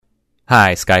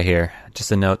Hi, Sky here.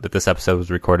 Just a note that this episode was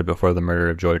recorded before the murder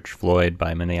of George Floyd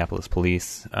by Minneapolis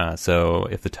police, so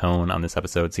if the tone on this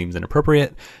episode seems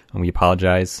inappropriate, we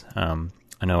apologize.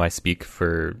 I know I speak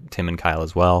for Tim and Kyle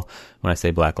as well when I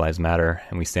say Black Lives Matter,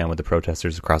 and we stand with the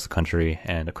protesters across the country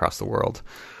and across the world.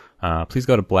 Please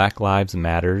go to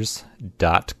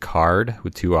blacklivesmatters.card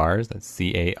with two R's, that's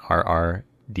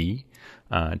C-A-R-R-D,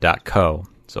 .co.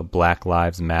 So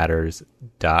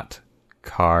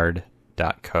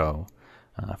blacklivesmatters.card.co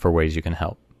for ways you can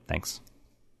help. Thanks.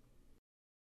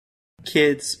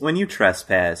 Kids, when you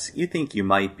trespass, you think you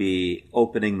might be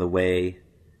opening the way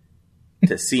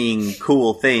to seeing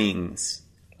cool things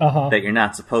that you're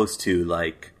not supposed to,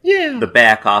 like the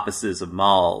back offices of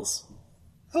malls.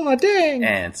 Oh, dang!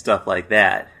 And stuff like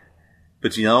that.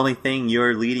 But the only thing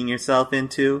you're leading yourself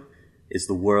into is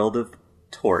the world of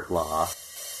tort law.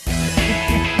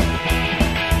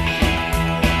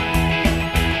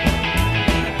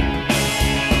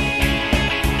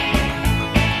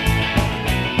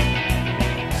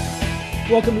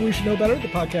 Welcome to We Should Know Better, the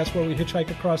podcast where we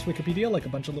hitchhike across Wikipedia like a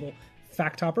bunch of little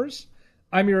fact hoppers.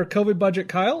 I'm your COVID budget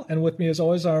Kyle, and with me as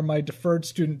always are my deferred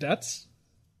student debts.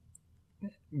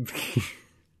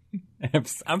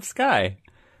 I'm Sky.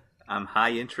 I'm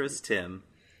high interest Tim.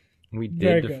 We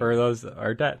did defer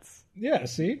our debts. Yeah,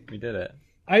 see? We did it.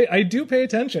 I do pay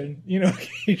attention,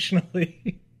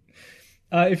 occasionally.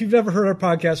 If you've never heard our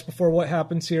podcast before, what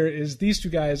happens here is these two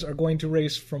guys are going to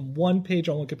race from one page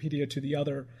on Wikipedia to the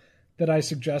other that I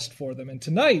suggest for them. And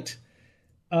tonight,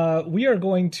 we are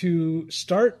going to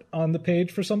start on the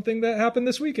page for something that happened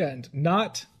this weekend.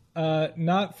 Not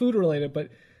food related, but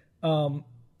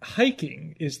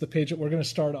hiking is the page that we're going to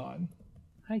start on.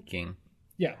 Hiking?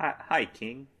 Yeah.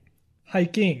 Hiking.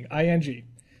 Hiking, I-N-G.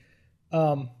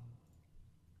 I'm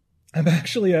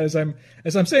actually, as I'm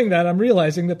saying that, I'm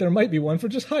realizing that there might be one for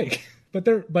just hike. But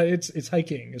it's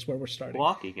hiking is where we're starting.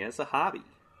 Walking as a hobby.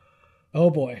 Oh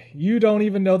boy, you don't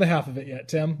even know the half of it yet,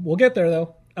 Tim. We'll get there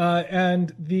though.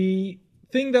 And the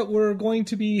thing that we're going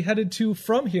to be headed to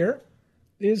from here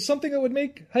is something that would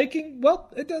make hiking, well,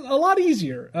 a lot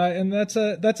easier. And that's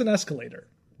an escalator.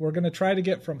 We're going to try to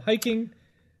get from hiking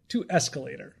to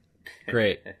escalator.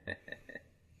 Great.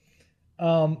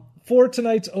 For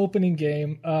tonight's opening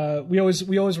game, we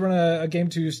always run a game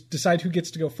to decide who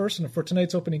gets to go first. And for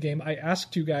tonight's opening game, I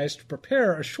asked you guys to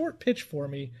prepare a short pitch for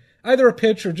me. Either a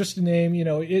pitch or just a name,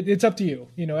 it's up to you.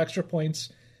 Extra points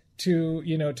to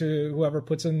whoever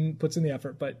puts in the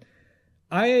effort. But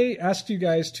I asked you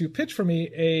guys to pitch for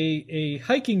me a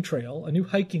hiking trail, a new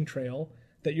hiking trail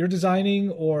that you're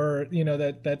designing or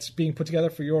that's being put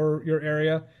together for your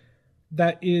area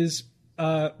that is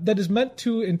meant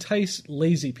to entice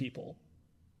lazy people.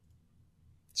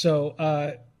 So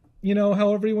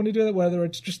however you want to do that, whether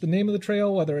it's just the name of the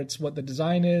trail, whether it's what the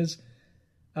design is.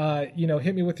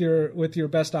 Hit me with your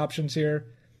best options here.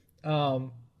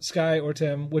 Sky or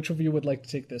Tim, which of you would like to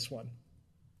take this one?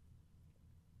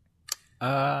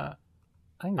 I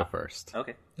can go first.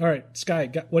 Okay. All right, Sky,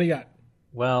 what do you got?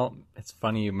 Well, it's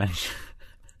funny you mentioned.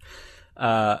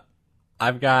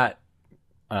 I've got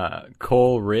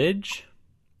Coal Ridge.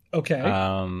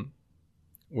 Okay.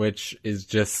 Which is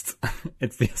just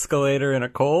it's the escalator in a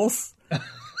Kohl's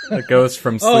that goes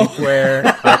from sleepwear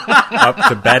up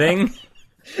to bedding.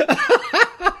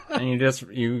 And you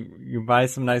buy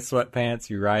some nice sweatpants,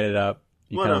 you ride it up,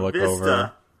 you kind of look vista.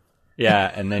 over.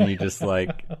 Yeah, and then you just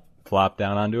plop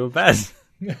down onto a bed.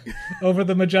 Over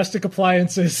the majestic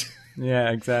appliances. Yeah,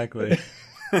 exactly.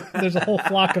 There's a whole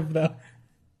flock of them.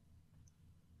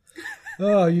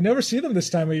 Oh, you never see them this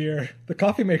time of year. The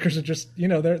coffee makers are just,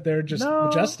 they're just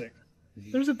majestic.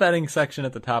 There's a bedding section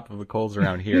at the top of the Kohl's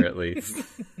around here, at least.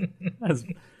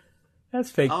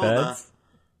 That's fake beds.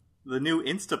 The new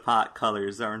Instapot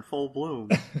colors are in full bloom.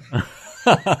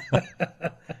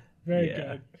 Very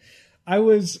good. I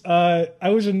was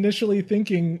initially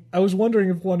thinking, I was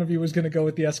wondering if one of you was going to go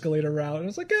with the escalator route. I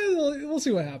was like, we'll see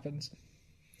what happens.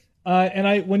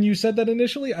 And when you said that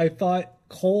initially, I thought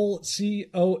Coal,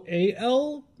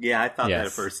 C-O-A-L. Yeah, I thought that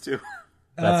at first too.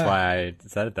 That's why I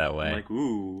said it that way. I'm like,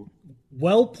 ooh.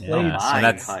 Well played. Yeah,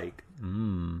 that's hike.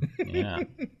 Yeah.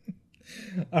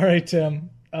 All right, Tim.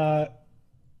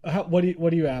 What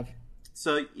do you have?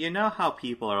 So you know how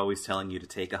people are always telling you to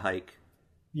take a hike?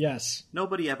 Yes.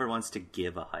 Nobody ever wants to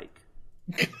give a hike.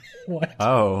 What?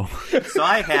 Oh. So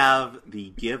I have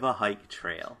the Give a Hike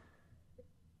Trail.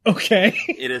 Okay.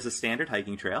 It is a standard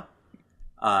hiking trail.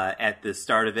 At the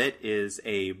start of it is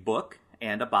a book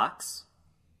and a box.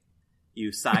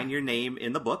 You sign your name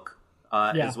in the book,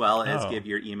 as well as give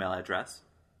your email address.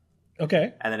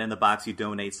 Okay. And then in the box you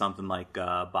donate something like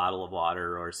a bottle of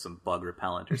water or some bug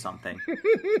repellent or something.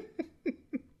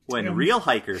 When real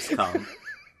hikers come,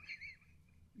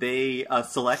 they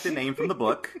select a name from the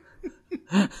book,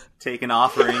 take an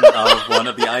offering of one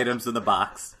of the items in the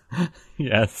box.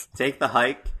 Yes. Take the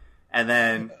hike, and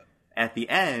then at the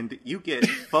end, you get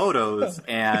photos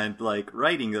and like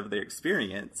writing of their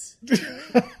experience.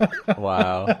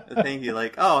 Wow. Thank you.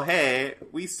 Like, oh hey,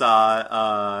 we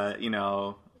saw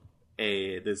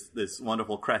this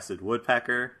wonderful crested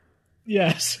woodpecker.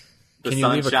 Yes. The Can you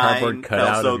leave a sunshine cardboard felt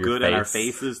cutout so of your good face? in our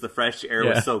faces. The fresh air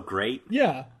was so great.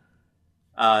 Yeah.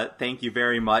 Thank you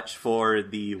very much for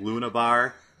the Luna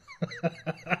bar.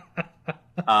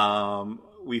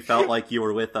 We felt like you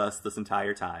were with us this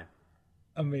entire time.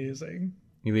 Amazing.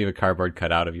 You leave a cardboard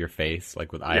cutout of your face,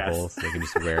 like with eye holes, so you can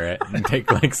just wear it and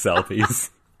take like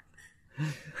selfies.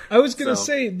 I was going to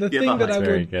say the thing that I would...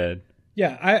 Very good.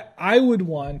 Yeah, I would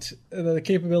want the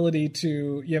capability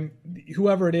to,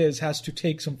 whoever it is has to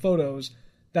take some photos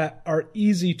that are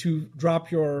easy to drop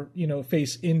your,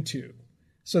 face into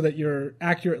so that you're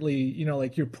accurately,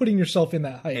 like you're putting yourself in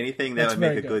that height. Anything that would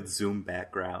make a good Zoom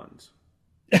background.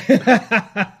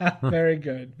 Very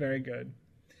good. Very good.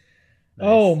 Nice.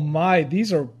 Oh my,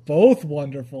 these are both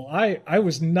wonderful. I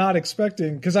was not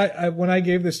expecting, because I when I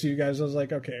gave this to you guys, I was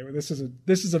like, okay, well, this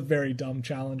is a very dumb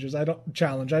challenge. I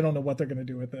don't know what they're going to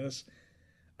do with this.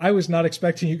 I was not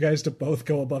expecting you guys to both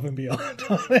go above and beyond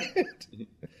on it.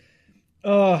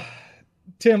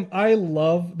 Tim, I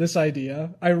love this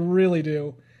idea. I really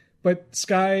do. But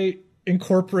Sky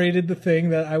incorporated the thing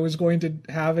that I was going to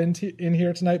have in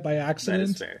here tonight by accident. That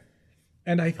is fair.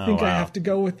 And I think I have to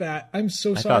go with that. I'm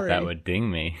so sorry. I thought that would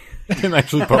ding me. Tim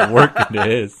actually put work into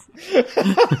his.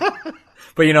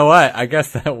 But you know what? I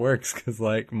guess that works because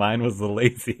mine was the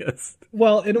laziest.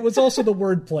 Well, and it was also the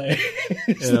wordplay.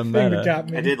 It's the thing that got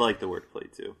me. I did like the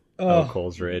wordplay too.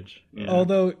 Coles Ridge. Yeah.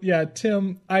 Although, yeah,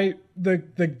 Tim,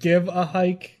 the Give a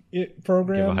Hike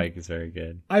program. Give a Hike is very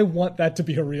good. I want that to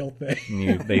be a real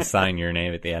thing. They sign your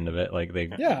name at the end of it,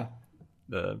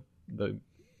 the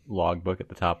logbook at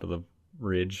the top of the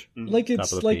ridge. Like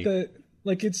it's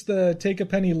it's the take a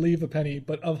penny, leave a penny,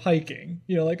 but of hiking.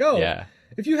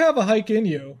 If you have a hike in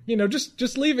you,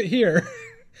 just leave it here.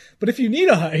 But if you need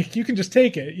a hike, you can just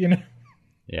take it,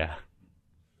 Yeah.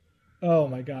 Oh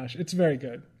my gosh, it's very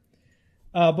good.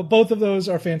 But both of those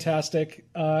are fantastic.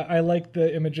 I like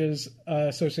the images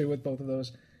associated with both of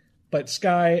those. But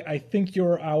Sky, I think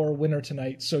you're our winner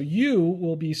tonight. So you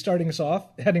will be starting us off,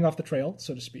 heading off the trail,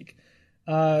 so to speak,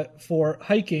 for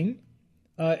hiking.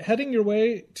 Heading your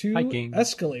way to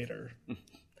Escalator.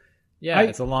 Yeah,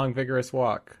 it's a long, vigorous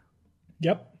walk.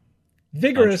 Yep.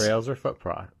 Vigorous. On trails or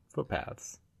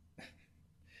footpaths.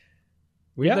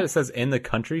 Weird that it says in the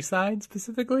countryside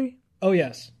specifically? Oh,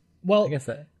 yes. Well, I guess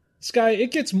that... Sky,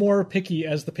 it gets more picky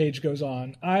as the page goes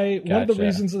on. One of the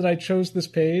reasons that I chose this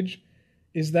page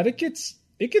is that it gets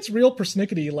real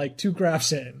persnickety like 2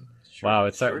 graphs in. Wow,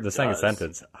 it's the second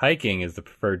sentence. Hiking is the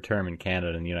preferred term in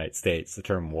Canada and the United States. The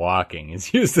term walking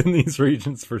is used in these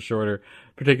regions for shorter,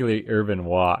 particularly urban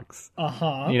walks.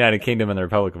 Uh-huh. In the United Kingdom and the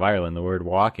Republic of Ireland, the word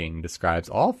walking describes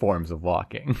all forms of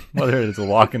walking, whether it is a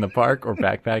walk in the park or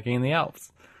backpacking in the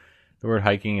Alps. The word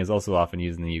hiking is also often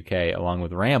used in the UK, along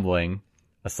with rambling,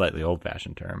 a slightly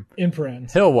old-fashioned term. In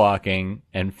parens. Hill walking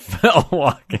and fell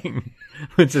walking,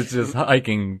 which is just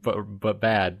hiking, but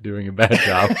bad, doing a bad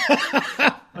job.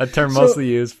 A term mostly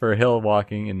used for hill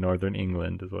walking in northern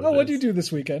England is what it is. What did you do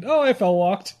this weekend? Oh, I fell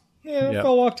walked. Yeah,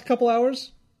 fell walked a couple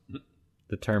hours.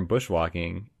 The term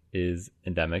bushwalking is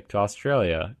endemic to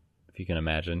Australia, if you can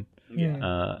imagine.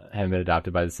 Yeah. Having been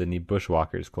adopted by the Sydney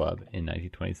Bushwalkers Club in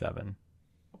 1927.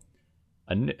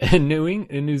 In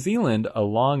New Zealand, a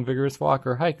long, vigorous walk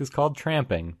or hike is called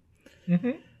tramping.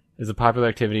 Mm-hmm. It's a popular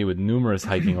activity with numerous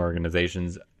hiking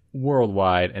organizations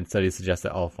worldwide, and studies suggest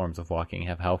that all forms of walking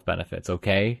have health benefits.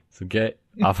 Okay, so get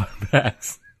off our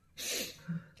backs.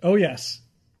 Oh yes.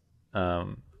 Yeah,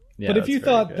 but if you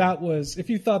thought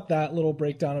that little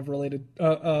breakdown of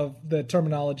of the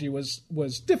terminology was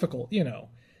difficult,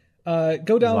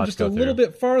 go down just a little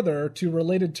bit farther to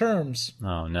related terms.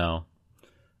 Oh no.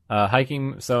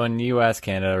 Hiking, so in the U.S.,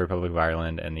 Canada, Republic of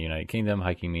Ireland, and the United Kingdom,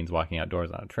 hiking means walking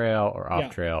outdoors on a trail or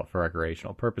off-trail for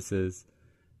recreational purposes.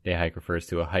 Day hike refers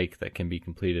to a hike that can be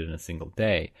completed in a single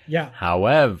day. Yeah.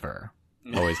 However,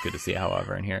 always good to see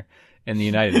however in here. In the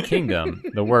United Kingdom,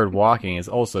 the word walking is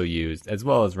also used, as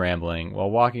well as rambling, while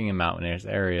walking in mountainous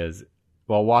areas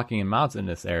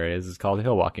is called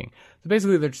hill walking. So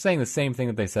basically, they're saying the same thing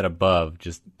that they said above,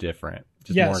 just different.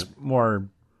 Just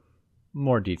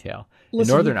more detail. In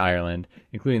Northern Ireland,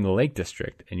 including the Lake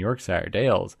District and Yorkshire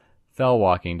Dales, fell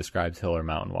walking describes hill or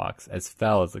mountain walks, as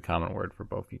fell is the common word for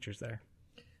both features there.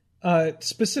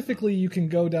 Specifically, you can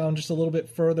go down just a little bit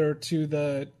further to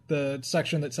the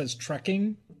section that says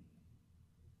trekking.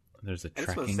 There's a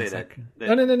trekking section?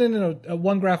 No.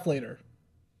 One graph later.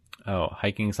 Oh,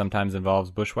 hiking sometimes involves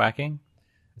bushwhacking?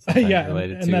 Yeah,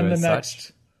 and then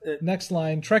the next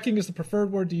line, trekking is the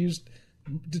preferred word to use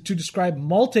to describe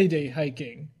multi-day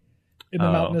hiking in the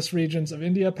mountainous regions of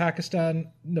India, Pakistan,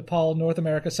 Nepal, North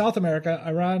America, South America,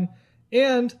 Iran,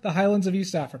 and the highlands of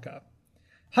East Africa.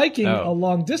 Hiking a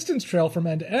long-distance trail from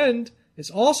end to end is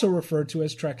also referred to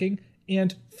as trekking,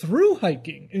 and through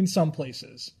hiking in some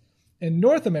places. In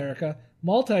North America,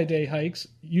 multi-day hikes,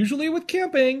 usually with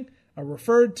camping, are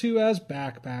referred to as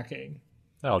backpacking.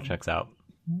 That all checks out.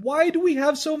 Why do we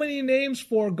have so many names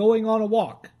for going on a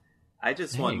walk? I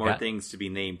just want more things to be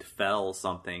named fell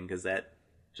something, because that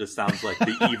just sounds like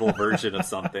the evil version of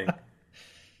something.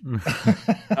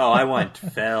 I went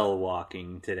fell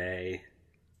walking today.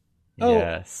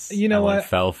 Yes. You know what?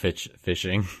 Fell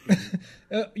fishing.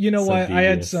 You know what? I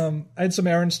had some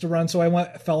errands to run, so I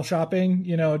went fell shopping.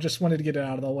 Just wanted to get it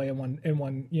out of the way in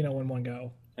one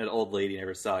go. An old lady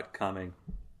never saw it coming.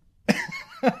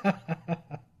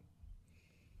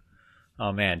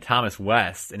 Oh man, Thomas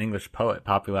West, an English poet,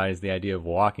 popularized the idea of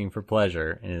walking for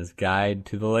pleasure in his Guide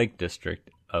to the Lake District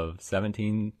of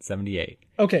 1778.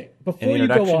 Okay, before you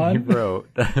go on, he wrote,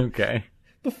 okay.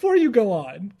 Before you go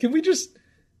on, can we just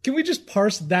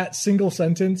parse that single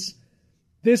sentence?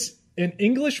 An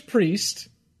English priest,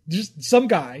 just some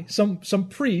guy, some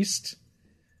priest,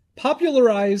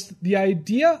 popularized the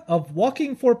idea of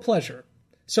walking for pleasure.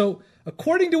 So,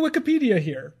 according to Wikipedia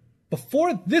here,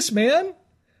 before this man,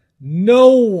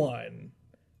 no one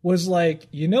was like,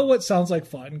 you know what sounds like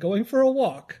fun? Going for a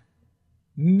walk.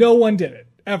 No one did it.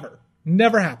 Ever.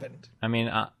 Never happened. I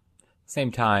mean,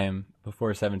 same time, before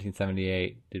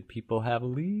 1778, did people have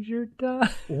leisure time?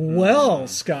 Well,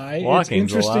 Sky, it's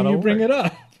interesting you bring it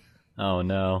up. Oh,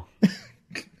 no.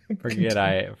 Forget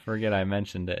I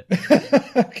mentioned it.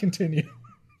 Continue.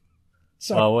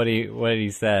 Sorry. Well, what he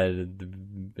said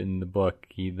in the book,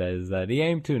 is that he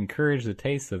aimed to encourage the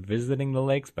taste of visiting the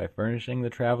lakes by furnishing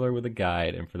the traveler with a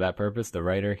guide, and for that purpose, the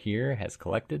writer here has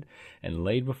collected and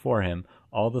laid before him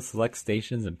all the select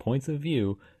stations and points of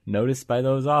view noticed by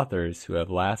those authors who have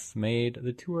last made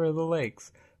the tour of the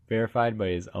lakes, verified by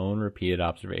his own repeated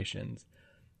observations.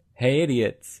 Hey,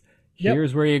 idiots!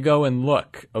 Here's where you go and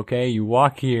look. Okay, you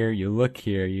walk here, you look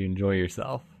here, you enjoy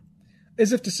yourself.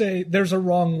 As if to say, there's a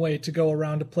wrong way to go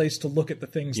around a place to look at the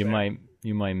things. You might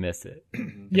miss it.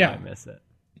 You might miss it.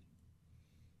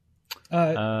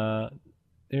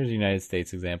 There's United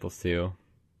States examples too.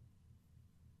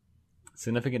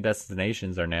 Significant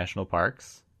destinations are national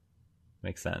parks.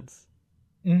 Makes sense.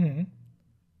 Mm-hmm.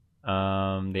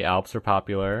 The Alps are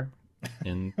popular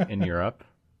in Europe.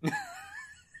 You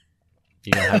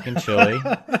can hike in Chile.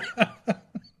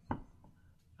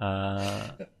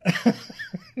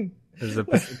 There's a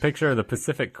picture of the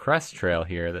Pacific Crest Trail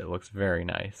here that looks very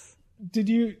nice. Have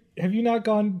you not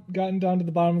gotten down to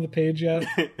the bottom of the page yet?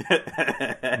 Nope.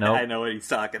 I know what he's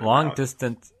talking about.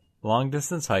 Long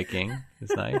distance hiking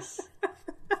is nice.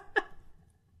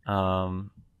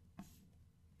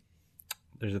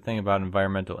 There's a thing about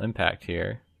environmental impact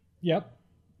here. Yep.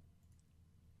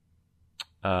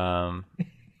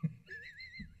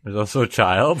 There's also a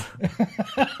child.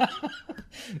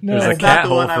 No, there's a cat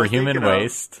hole for human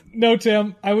waste. No,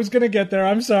 Tim, I was going to get there.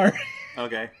 I'm sorry.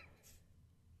 Okay.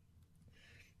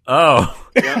 Oh.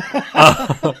 Yep.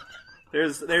 Oh.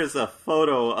 There's a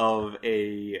photo of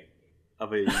a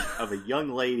young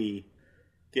lady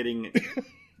getting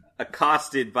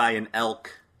accosted by an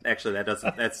elk. Actually, I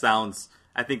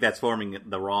think that's forming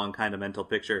the wrong kind of mental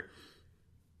picture.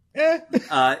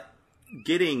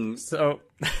 Getting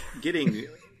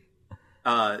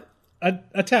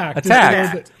attacked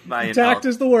by an attacked elk.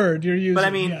 Is the word you're using. But I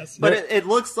mean, yes. it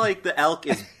looks like the elk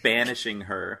is banishing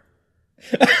her.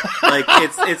 Like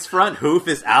its front hoof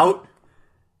is out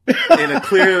in a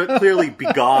clearly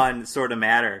begone sort of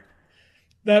manner.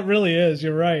 That really is.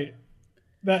 You're right.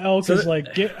 That elk is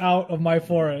like, get out of my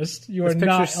forest. You are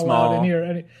not allowed in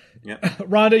here.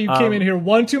 Rhonda, you came in here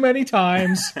one too many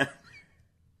times.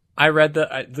 I read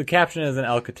the caption is an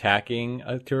elk attacking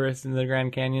a tourist in the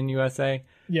Grand Canyon, USA.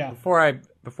 Yeah. Before I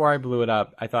blew it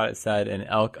up, I thought it said an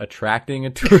elk attracting a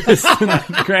tourist in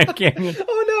the Grand Canyon.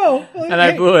 Oh no! And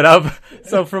I blew it up.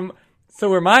 So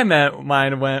where my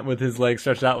mind went with his leg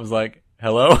stretched out was like,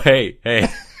 "Hello, hey,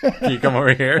 can you come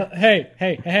over here?"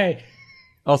 Hey.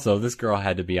 Also, this girl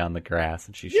had to be on the grass,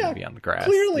 and she shouldn't be on the grass.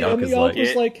 Clearly, and the elk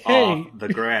was like, "Hey, off the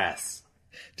grass."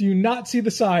 Do you not see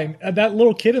the sign? That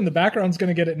little kid in the background is going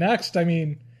to get it next. I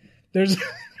mean, there's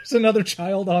another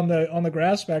child on the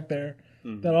grass back there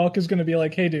that Alk is going to be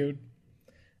like, hey, dude.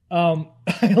 I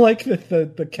like that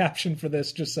the caption for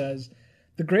this just says,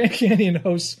 the Grand Canyon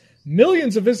hosts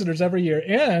millions of visitors every year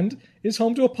and is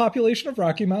home to a population of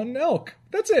Rocky Mountain elk.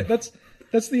 That's it. That's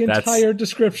the entire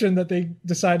description that they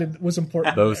decided was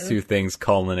important. Those two things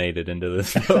culminated into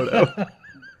this photo.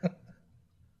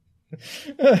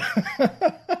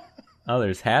 Oh,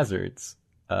 there's hazards.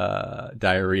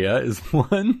 Diarrhea is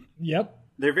one. Yep.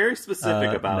 They're very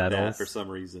specific about that for some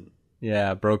reason.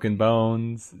 Yeah, broken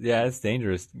bones. Yeah, it's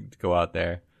dangerous to go out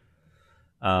there.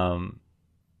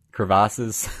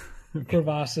 Crevasses.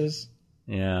 Crevasses.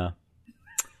 Yeah.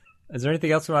 Is there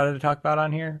anything else we wanted to talk about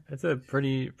on here? It's a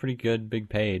pretty good big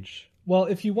page. Well,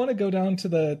 if you want to go down to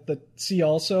the see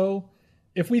also,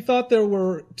 if we thought there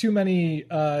were too many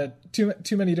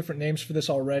different names for this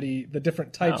already, the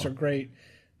different types are great.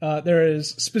 There is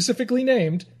specifically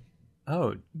named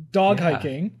dog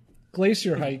hiking,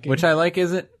 glacier hiking. Which I like,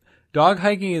 is it? Dog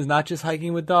hiking is not just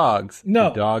hiking with dogs. No.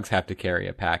 The dogs have to carry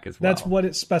a pack as well. That's what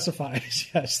it specifies,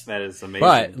 yes. That is amazing.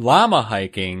 But llama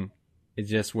hiking is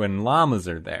just when llamas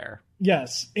are there.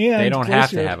 Yes. And they don't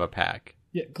have to have a pack.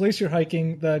 Yeah, glacier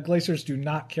hiking, the glaciers do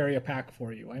not carry a pack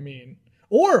for you. I mean,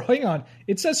 or hang on,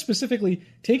 it says specifically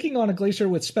taking on a glacier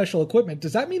with special equipment.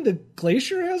 Does that mean the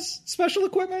glacier has special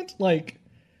equipment? Like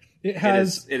it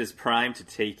has it is primed to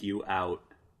take you out.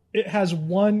 It has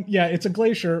it's a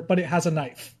glacier, but it has a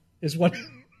knife. Is what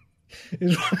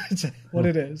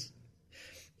it is.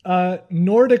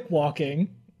 Nordic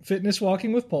walking, fitness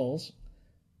walking with poles.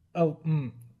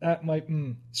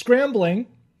 Scrambling,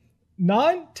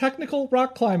 non-technical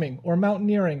rock climbing or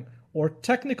mountaineering or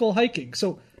technical hiking.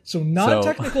 So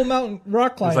non-technical mountain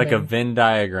rock climbing. It's like a Venn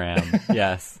diagram.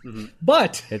 Yes,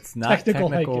 but it's not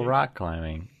technical rock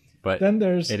climbing. But then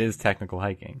it is technical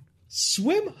hiking.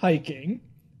 Swim hiking,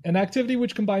 an activity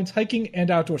which combines hiking and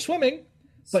outdoor swimming.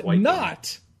 But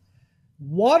not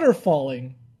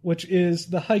waterfalling, which is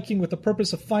the hiking with the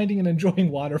purpose of finding and enjoying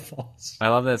waterfalls. I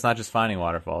love that it's not just finding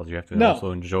waterfalls. You have to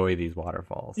also enjoy these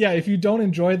waterfalls. Yeah, if you don't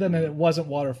enjoy them, then it wasn't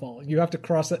waterfalling. You have to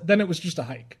cross that. Then it was just a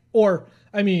hike. Or,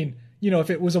 I mean, if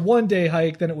it was a one-day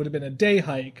hike, then it would have been a day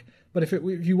hike. But if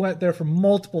you went there for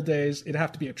multiple days, it'd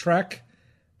have to be a trek.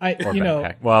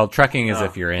 Well, trekking is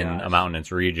if you're in a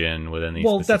mountainous region within these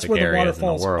specific areas in the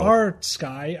world. Well, that's where the waterfalls are,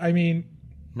 Sky. I mean...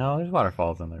 No, there's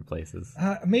waterfalls in other places.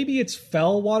 Maybe it's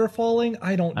fell waterfalling.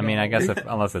 I don't know. I mean, I guess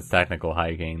unless it's technical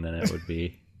hiking, then it would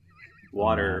be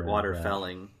water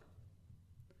felling.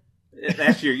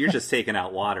 Actually, you're just taking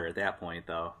out water at that point,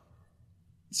 though.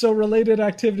 So related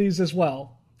activities as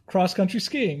well. Cross-country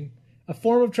skiing, a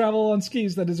form of travel on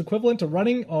skis that is equivalent to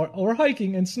running or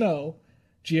hiking in snow.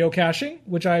 Geocaching,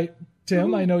 which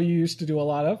Tim, I know you used to do a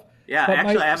lot of. Yeah,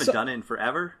 actually, I haven't done it in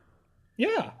forever.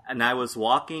 Yeah. And I was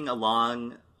walking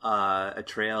along a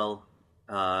trail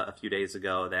a few days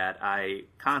ago that I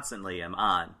constantly am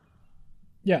on.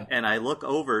 Yeah. And I look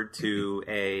over to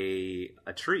a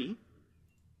tree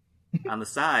on the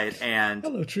side, and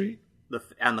hello, tree.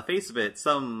 On the face of it,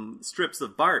 some strips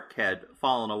of bark had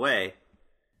fallen away.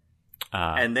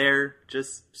 And they're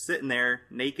just sitting there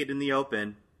naked in the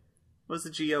open. It was a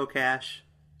geocache.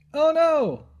 Oh,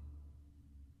 no.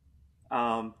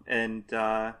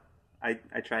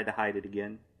 I tried to hide it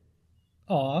again.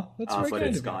 Aw, that's very but kind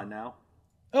it's of gone now.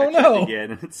 Oh, I tried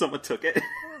again, and someone took it.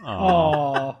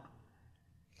 Aw.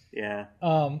 Yeah.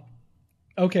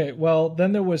 Okay, well,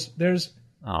 then there's...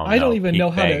 I don't even know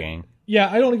how to... Yeah,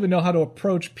 I don't even know how to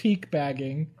approach peak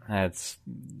bagging. That's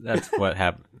what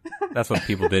happened. That's what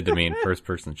people did to me in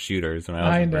first-person shooters when I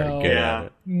wasn't very good at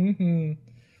it. Mm-hmm.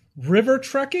 River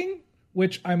trekking,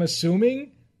 which I'm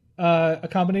assuming a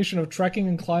combination of trekking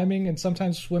and climbing and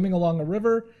sometimes swimming along a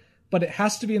river, but it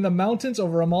has to be in the mountains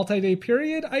over a multi-day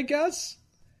period, I guess.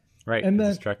 Right, and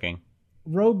then trekking.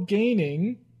 Rogue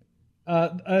gaining,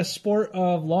 a sport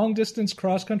of long-distance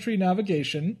cross-country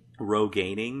navigation. Rogue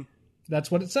gaining?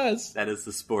 That's what it says. That is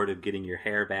the sport of getting your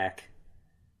hair back.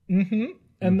 Mm-hmm.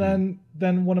 And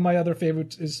then one of my other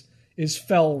favorites is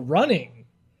fell running.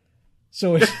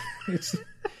 So it's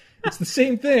the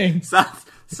same thing. Sounds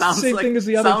the same thing as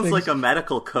the other sounds things. like a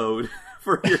medical code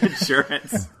for your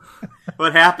insurance.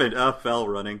 What happened? Fell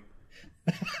running.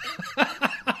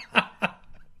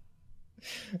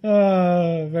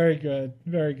 Very good.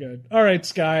 Very good. All right,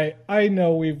 Sky. I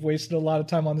know we've wasted a lot of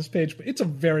time on this page, but it's a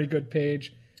very good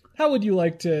page. How would you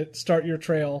like to start your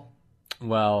trail?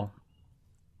 Well,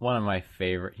 one of my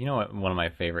favorite... You know what one of my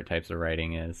favorite types of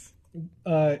writing is?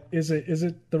 Is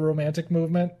it the romantic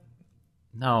movement?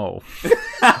 No.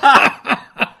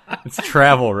 It's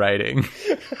travel writing.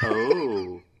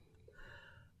 Oh.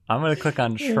 I'm going to click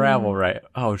on travel writing.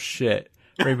 Oh, shit.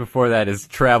 Right before that is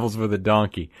travels with a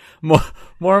donkey. More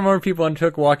and more people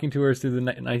undertook walking tours through the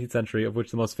 19th century, of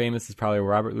which the most famous is probably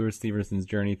Robert Louis Stevenson's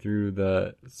journey through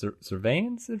the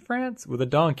Cervines in France with a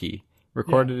donkey,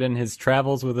 recorded in his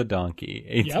Travels with a Donkey,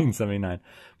 1879.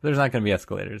 But there's not going to be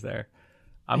escalators there.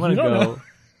 I'm going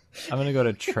to go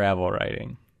to travel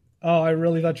writing. Oh, I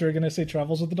really thought you were going to say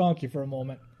Travels with the Donkey for a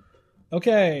moment.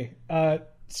 Okay.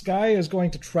 Sky is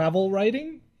going to travel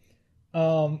writing.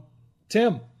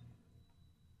 Tim,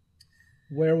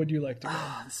 where would you like to go?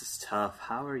 Oh, this is tough.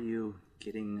 How are you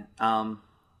getting...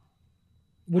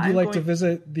 Would you like to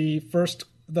visit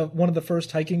one of the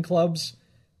first hiking clubs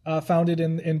founded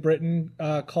in Britain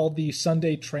called the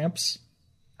Sunday Tramps,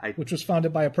 which was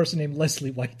founded by a person named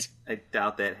Leslie White? I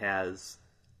doubt that has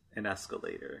an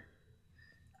escalator.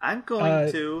 I'm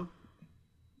going to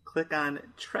click on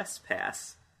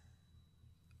Trespass.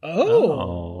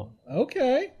 Oh,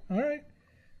 okay. All right.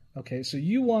 Okay, so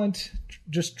you want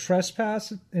just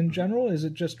Trespass in general? Is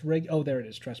it just Oh, there it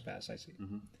is, Trespass, I see.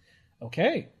 Mm-hmm.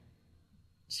 Okay.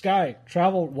 Sky,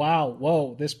 travel, wow,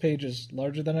 whoa, this page is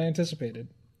larger than I anticipated.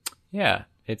 Yeah,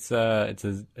 it's a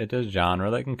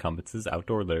genre that encompasses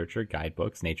outdoor literature,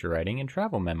 guidebooks, nature writing, and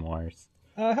travel memoirs.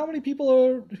 How many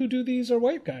people who do these are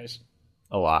white guys?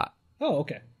 A lot. Oh,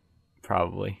 okay.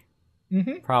 Probably.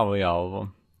 Mm-hmm. Probably all of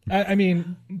them. I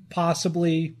mean,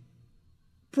 possibly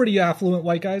pretty affluent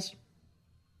white guys?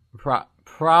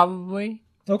 Probably.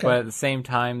 Okay. But at the same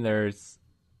time, there's...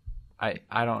 I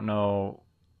don't know...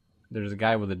 There's a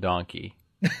guy with a donkey.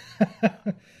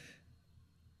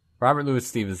 Robert Louis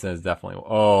Stevenson is definitely...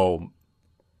 Oh,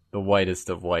 the whitest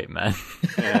of white men.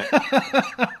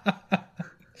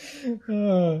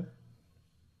 Oh,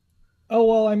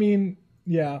 well, I mean,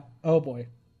 yeah. Oh, boy.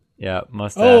 Yeah,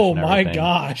 mustache. Oh, my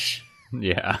gosh.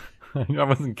 Yeah, I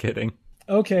wasn't kidding.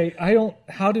 Okay,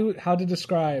 how to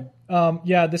describe.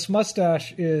 Yeah, this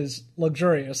mustache is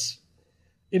luxurious.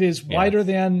 It is wider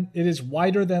than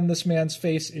this man's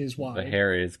face is wide. The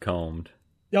hair is combed.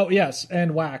 Oh, yes,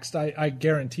 and waxed. I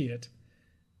guarantee it.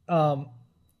 Yeah.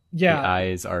 The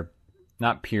eyes are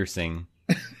not piercing.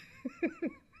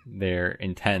 They're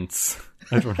intense.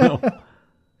 I don't know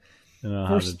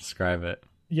how to describe it.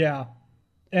 Yeah.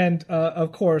 And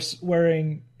of course,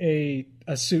 wearing a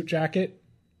suit jacket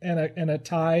and a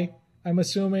tie, I'm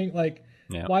assuming. Like,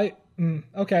 why?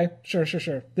 Okay,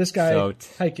 sure. This guy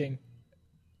hiking.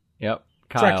 Yep,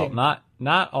 Kyle. Trekking.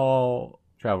 Not all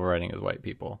travel writing is white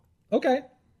people. Okay.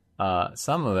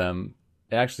 Some of them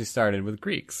actually started with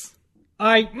Greeks.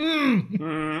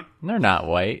 They're not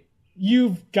white.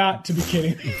 You've got to be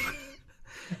kidding me.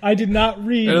 I did not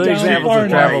read. Early examples of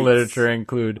travel literature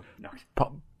include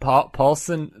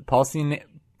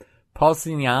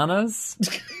Pausanias's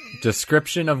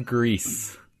Description of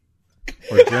Greece,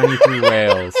 or Journey Through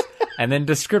Wales, and then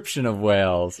Description of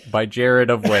Wales by Jared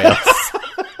of Wales.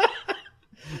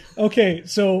 Okay,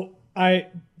 so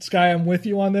Sky, I'm with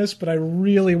you on this, but I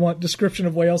really want Description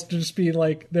of Wales to just be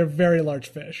like they're very large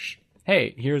fish.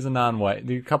 Hey, here's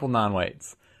a couple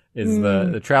non-whites. Is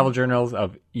the travel journals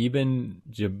of Ibn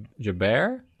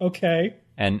Jabir, okay,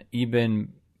 and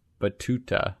Ibn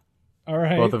Battuta, all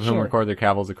right, both of whom record their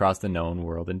travels across the known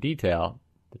world in detail.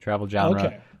 The travel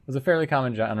genre was a fairly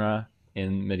common genre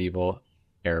in medieval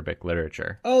Arabic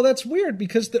literature. Oh, that's weird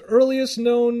because the earliest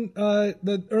known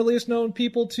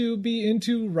people to be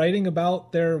into writing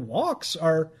about their walks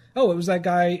it was that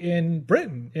guy in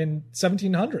Britain in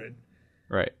 1700.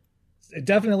 Right. It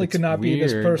definitely could not be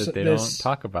this person. That they don't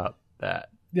talk about that.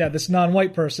 Yeah, this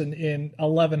non-white person in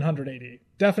 1100 AD.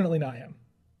 Definitely not him.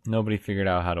 Nobody figured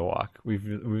out how to walk. We've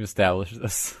established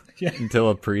this until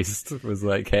a priest was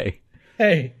like,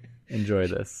 "Hey, enjoy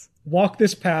this. Walk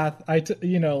this path.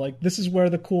 This is where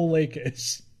the cool lake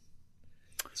is."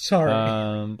 Sorry.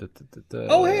 Oh,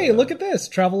 hey, look at this.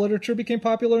 Travel literature became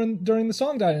popular during the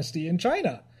Song Dynasty in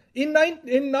China in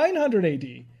 900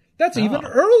 AD. That's even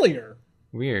earlier.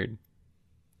 Weird.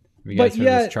 Have you guys heard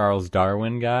this Charles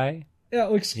Darwin guy?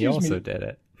 Yeah, excuse me. He also did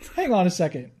it. Hang on a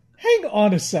second.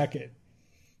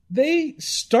 They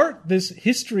start this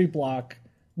history block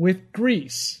with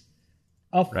Greece,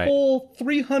 full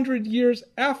 300 years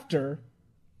after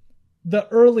the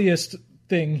earliest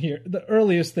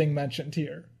thing mentioned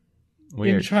here.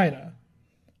 Weird. In China.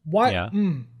 Why? Yeah.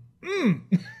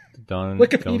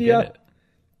 Wikipedia.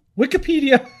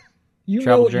 Wikipedia.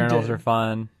 Travel journals are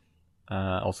fun.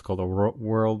 Also called a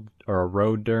world or a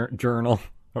road journal,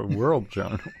 or world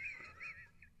journal.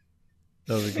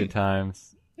 Those are good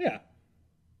times. Yeah.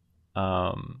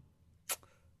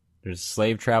 There's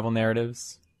slave travel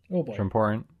narratives. Oh boy. Which are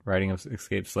important. Writing of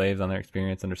escaped slaves on their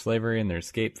experience under slavery and their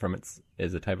escape from it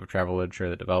is a type of travel literature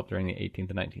that developed during the 18th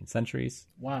and 19th centuries.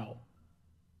 Wow.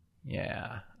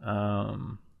 Yeah.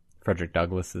 Frederick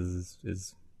Douglass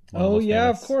is oh yeah,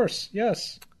 famous. Of course.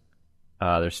 Yes.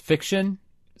 There's fiction.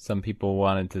 Some people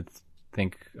wanted to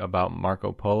think about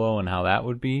Marco Polo and how that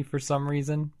would be for some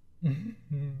reason.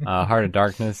 Heart of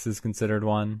Darkness is considered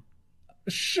one.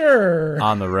 Sure.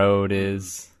 On the Road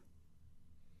is.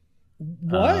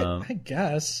 What? I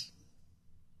guess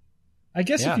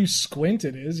if you squint,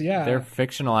 it is. Yeah. They're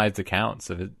fictionalized accounts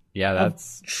of it. Yeah,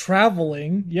 that's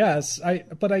traveling. Yes.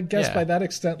 But I guess by that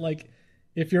extent, like,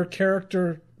 if your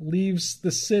character leaves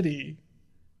the city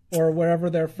or wherever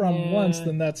they're from once,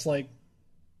 then that's like.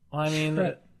 Well, I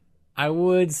mean, I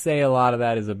would say a lot of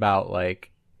that is about like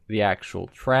the actual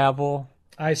travel.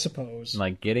 I suppose.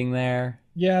 Like getting there.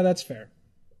 Yeah, that's fair.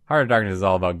 Heart of Darkness is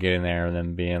all about getting there and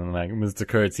then being like, Mr.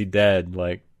 Kurtz, he dead.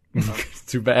 Like, it's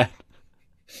too bad.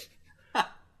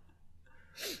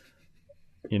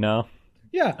 You know?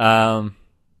 Yeah.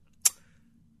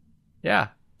 Yeah,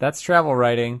 that's travel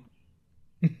writing.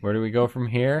 Where do we go from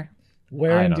here?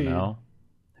 Where I indeed? don't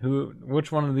know. Which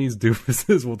one of these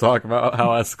doofuses will talk about how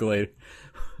escalated?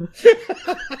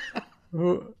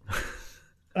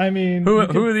 I mean, who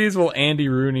of these will Andy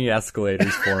Rooney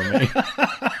escalators for me?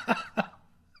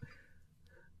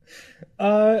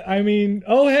 I mean,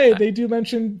 oh hey, they do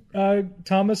mention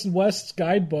Thomas West's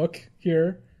guidebook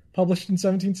here, published in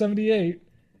 1778.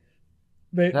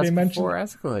 That's they mentioned before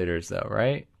escalators, though,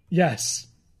 right? Yes.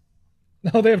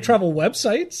 No, they have travel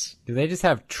websites. Do they just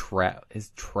have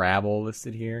is travel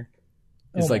listed here?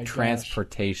 It's like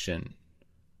transportation,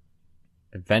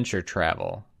 adventure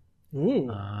travel.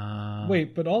 Ooh.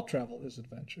 Wait, but all travel is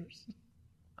adventures.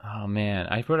 Oh man,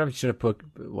 I thought I should have put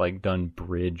like done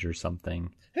bridge or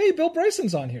something. Hey, Bill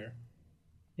Bryson's on here.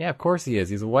 Yeah, of course he is.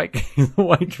 He's a white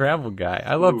travel guy.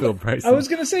 I love Bill Bryson. I was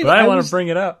going to say, but I want to bring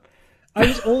it up. I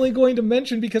was only going to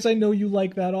mention because I know you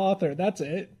like that author. That's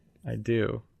it. I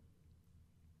do.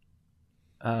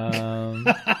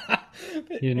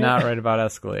 He's not right about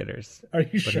escalators. Are you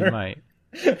but sure? He might.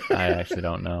 I actually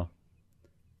don't know.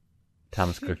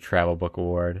 Thomas Cook Travel Book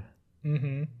Award.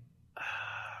 Mm-hmm.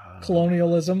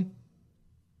 Colonialism.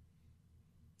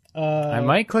 I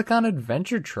might click on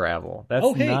adventure travel.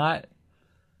 That's not.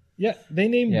 Yeah, they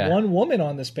named one woman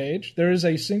on this page. There is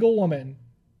a single woman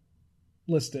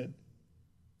listed.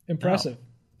 Impressive. Oh.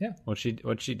 Yeah.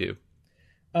 What'd she do?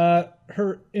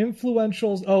 Her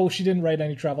influential. Oh, she didn't write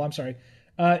any travel. I'm sorry.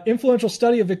 Influential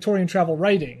study of Victorian travel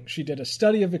writing. She did a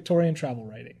study of Victorian travel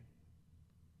writing.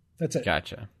 That's it.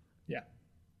 Gotcha. Yeah.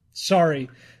 Sorry.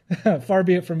 Far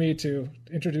be it from me to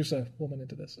introduce a woman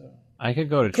into this. I could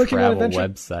go to travel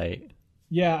website.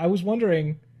 Yeah, I was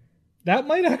wondering. That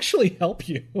might actually help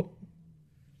you.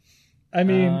 I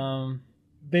mean,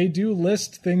 they do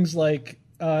list things like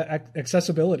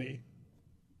accessibility.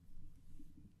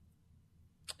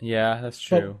 Yeah, that's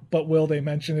true. But will they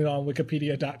mention it on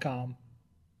Wikipedia.com?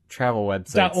 Travel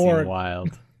websites seem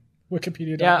wild.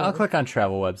 Wikipedia.org. Yeah, I'll click on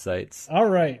travel websites. All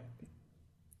right.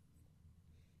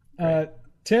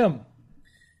 Tim,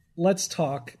 let's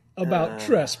talk about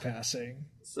trespassing.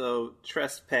 So,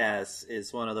 Trespass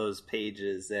is one of those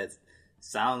pages that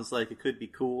sounds like it could be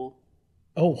cool.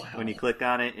 Oh, wow. When you click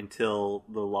on it until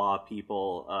the law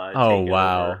people take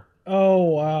over. Oh,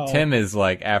 wow. Tim is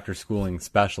like after schooling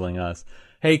specialing us.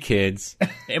 Hey, kids,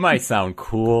 it might sound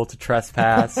cool to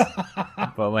trespass,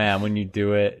 but man, when you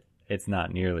do it, it's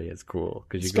not nearly as cool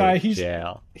because you go to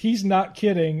jail. He's not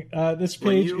kidding. This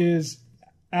page is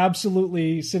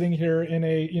absolutely sitting here in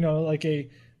a, like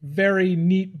a very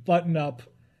neat button up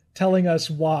telling us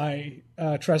why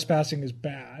trespassing is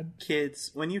bad.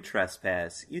 Kids, when you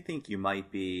trespass, you think you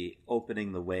might be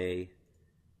opening the way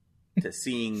to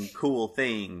seeing cool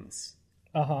things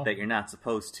that you're not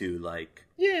supposed to, like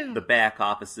the back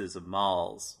offices of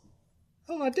malls.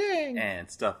 Oh, dang.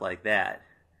 And stuff like that.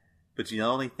 But the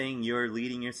only thing you're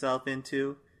leading yourself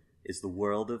into is the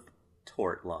world of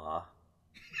tort law.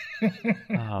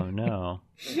 Oh, no.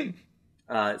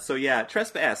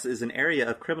 Trespass is an area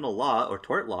of criminal law or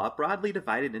tort law broadly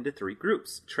divided into three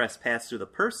groups. Trespass to the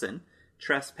person,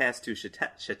 trespass to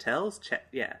chattels,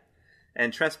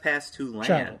 and trespass to land.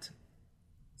 Chattel.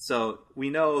 So we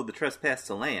know the trespass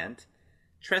to land.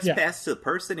 Trespass to the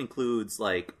person includes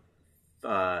like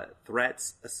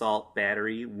threats, assault,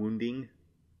 battery, wounding,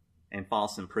 and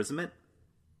false imprisonment.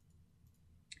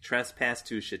 Trespass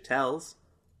to chattels.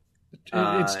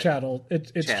 It's chattel.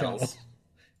 It's chattel.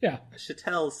 Yeah.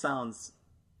 Chattel sounds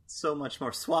so much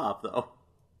more suave, though.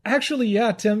 Actually,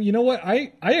 yeah, Tim. You know what?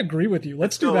 I agree with you.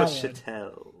 Let's do that one.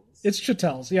 Chattels. It's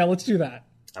chattels. Yeah, let's do that.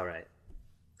 All right.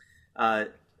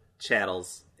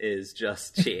 Chattels is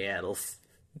just chattels.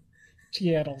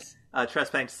 Chattels.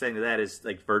 Trespassing to that is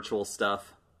like virtual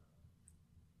stuff.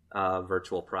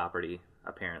 Virtual property,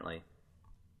 apparently.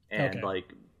 And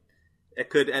like it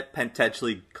could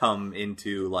potentially come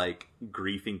into like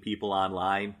griefing people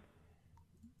online.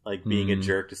 Like being a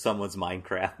jerk to someone's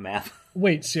Minecraft map.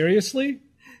 Wait, seriously?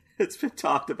 It's been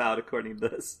talked about according to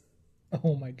this.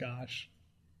 Oh my gosh.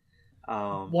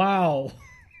 Wow.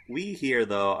 We here,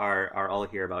 though, are all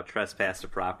here about trespass to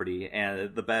property,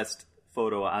 and the best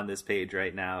photo on this page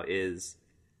right now is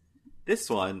this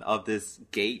one of this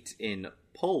gate in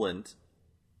Poland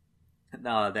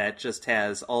that just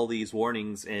has all these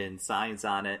warnings and signs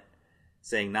on it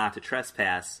saying not to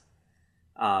trespass.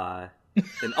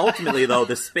 And ultimately, though,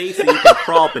 the space that you can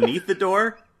crawl beneath the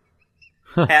door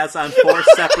has on 4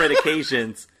 separate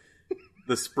occasions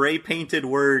the spray-painted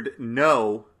word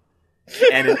no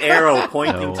and an arrow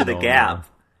pointing to the gap.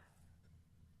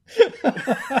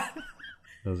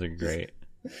 Those are great.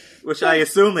 Which I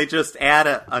assume they just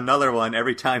add another one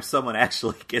every time someone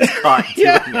actually gets caught doing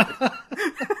it.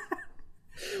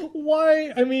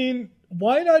 Why? I mean,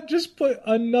 why not just put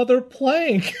another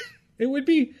plank? It would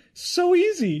be so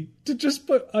easy to just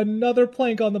put another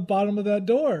plank on the bottom of that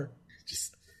door.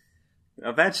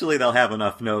 Eventually they'll have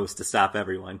enough no's to stop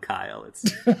everyone, Kyle. It's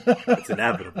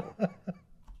inevitable.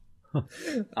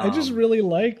 I just really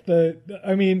like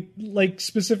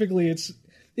specifically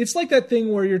it's like that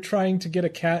thing where you're trying to get a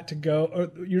cat to go,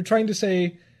 or you're trying to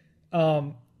say,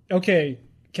 okay,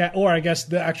 cat, or I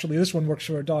guess actually this one works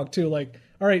for a dog too. Like,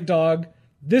 all right, dog,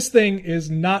 this thing is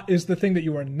the thing that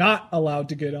you are not allowed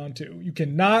to get onto. You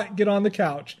cannot get on the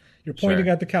couch. You're pointing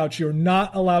at the couch. You're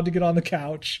not allowed to get on the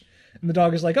couch. And the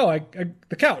dog is like, oh,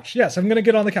 the couch. Yes, I'm going to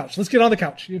get on the couch. Let's get on the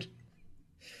couch.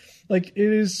 Like,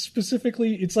 it is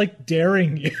specifically, it's like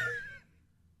daring you.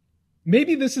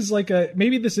 Maybe this is a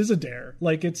dare.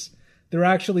 Like, they're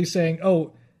actually saying,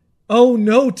 oh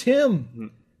no,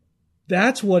 Tim.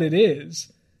 That's what it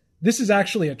is. This is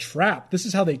actually a trap. This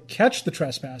is how they catch the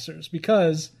trespassers,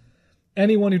 because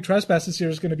anyone who trespasses here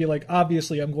is going to be like,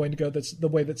 obviously I'm going to go the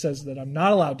way that says that I'm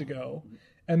not allowed to go.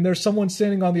 And there's someone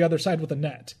standing on the other side with a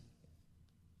net.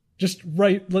 Just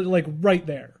right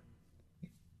there.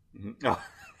 Oh,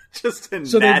 just a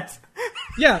net.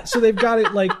 So they've got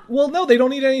it like, well, no, they don't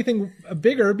need anything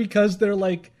bigger because they're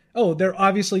like, oh, they're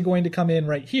obviously going to come in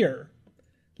right here.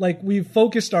 Like, we've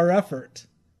focused our effort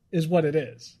is what it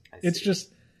is.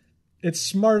 It's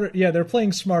smarter. Yeah, they're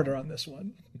playing smarter on this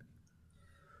one.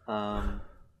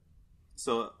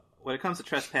 So when it comes to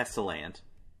trespass to land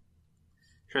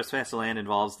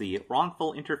involves the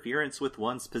wrongful interference with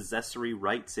one's possessory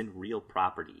rights in real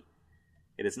property.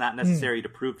 It is not necessary to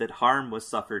prove that harm was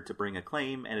suffered to bring a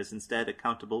claim, and is instead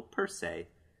accountable per se.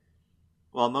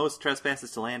 While most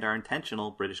trespasses to land are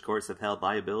intentional, British courts have held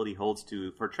liability holds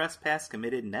for trespass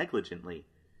committed negligently.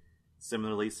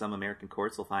 Similarly, some American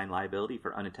courts will find liability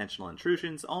for unintentional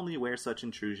intrusions only where such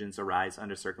intrusions arise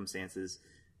under circumstances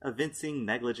evincing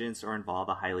negligence or involve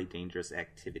a highly dangerous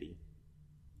activity.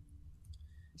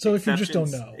 So if you just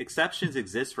don't know. Exceptions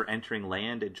exist for entering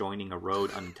land adjoining a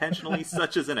road unintentionally,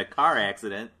 such as in a car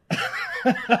accident.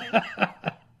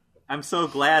 I'm so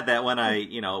glad that when I,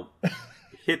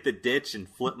 hit the ditch and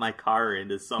flip my car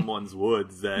into someone's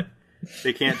woods that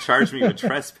they can't charge me with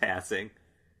trespassing.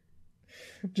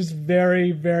 Just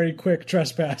very, very quick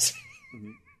trespassing.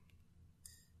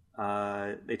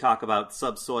 They talk about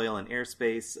subsoil and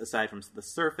airspace. Aside from the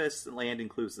surface, land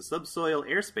includes the subsoil,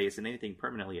 airspace, and anything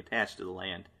permanently attached to the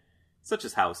land, such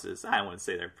as houses. I wouldn't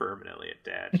say they're permanently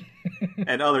attached.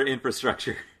 And other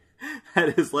infrastructure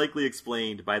that is likely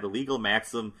explained by the legal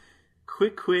maxim,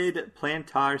 quicquid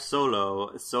plantar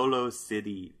solo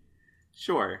city.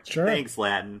 Sure. Thanks,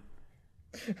 Latin.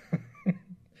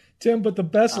 Tim, but the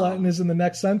best Latin is in the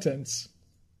next sentence.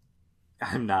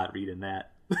 I'm not reading that.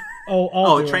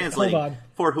 I'll translating. Hold on.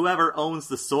 For whoever owns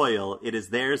the soil, it is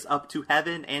theirs up to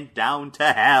heaven and down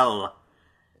to hell.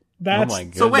 That's, oh my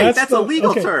goodness. So wait, that's a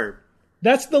legal term.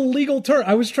 That's the legal term.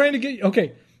 I was trying to get...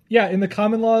 Okay, yeah, in the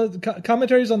common law...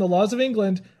 Commentaries on the Laws of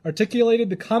England articulated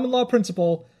the common law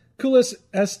principle, culus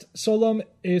est solum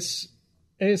usque,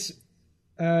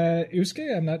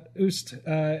 I'm not ust,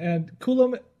 and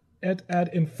culum et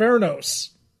ad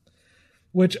infernos,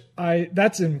 which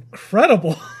that's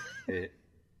incredible.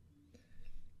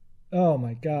 Oh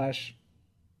my gosh.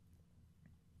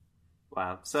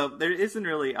 Wow. So there isn't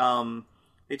really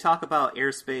they talk about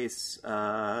airspace.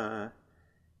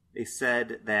 They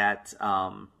said that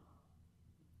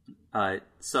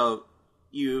so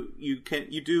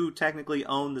you do technically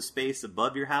own the space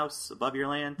above your house, above your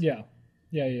land. Yeah.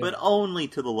 Yeah. But only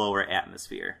to the lower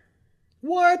atmosphere.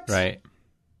 What? Right.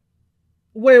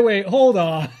 Wait, hold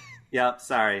on. Yep,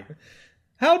 sorry.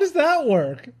 How does that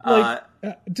work? Like,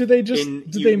 do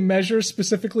they measure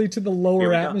specifically to the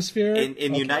lower atmosphere?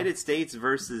 In United States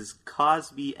versus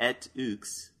Cosby et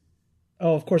Ux.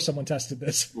 Oh, of course someone tested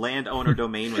this. Landowner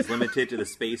domain was limited to the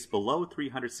space below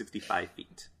 365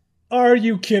 feet. Are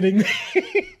you kidding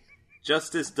me?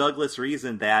 Justice Douglas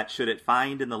reasoned that, should it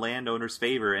find in the landowner's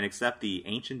favor and accept the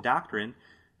ancient doctrine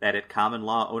that at common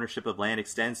law ownership of land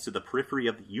extends to the periphery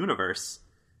of the universe,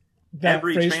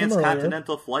 every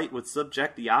transcontinental flight would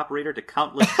subject the operator to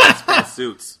countless trespass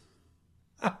suits.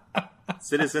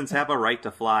 Citizens have a right to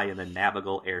fly in the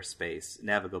navigable airspace.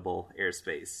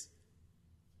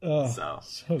 So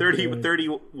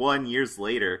 31 years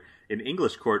later, an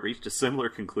English court reached a similar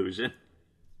conclusion.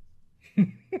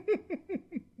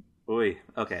 Oy,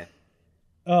 okay.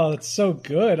 Oh, it's so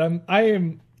good. I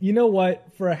am. You know what?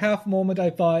 For a half moment, I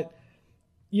thought,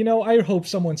 I hope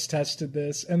someone's tested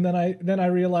this, and then I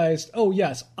realized, oh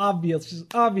yes,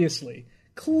 obviously,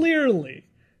 clearly,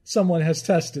 someone has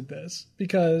tested this,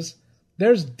 because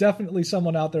there's definitely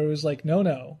someone out there who's like,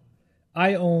 no,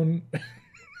 I own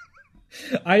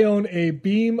a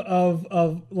beam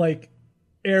of like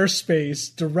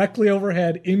airspace directly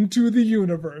overhead into the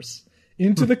universe,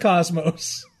 into the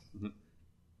cosmos.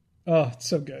 Oh, it's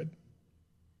so good.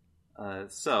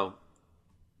 So,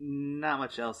 not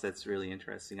much else that's really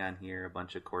interesting on here. A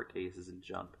bunch of court cases and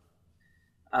junk.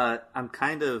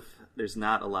 There's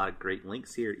not a lot of great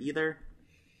links here either.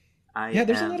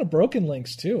 There's a lot of broken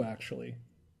links too, actually.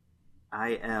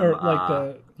 I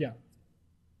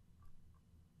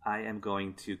am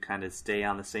going to kind of stay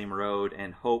on the same road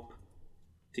and hope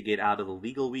to get out of the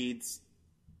legal weeds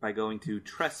by going to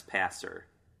Trespasser.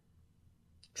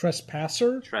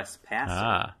 Trespasser?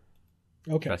 Trespasser.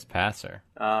 Okay. Trespasser.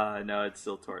 No, it's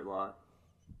still tort law.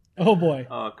 Oh boy.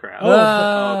 Oh crap.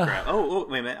 Oh crap. Oh,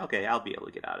 wait a minute. Okay, I'll be able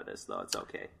to get out of this though. It's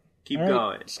okay. Keep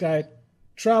going. Sky,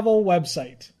 travel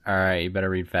website. All right, you better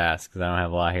read fast because I don't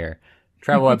have a lot here.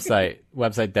 Travel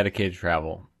website dedicated to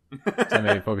travel. So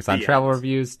maybe focus on travel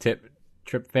reviews,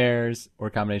 trip fares, or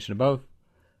a combination of both.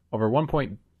 Over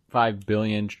 1.5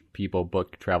 billion people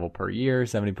book travel per year,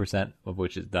 70% of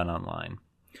which is done online.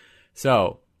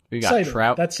 So we got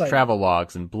travel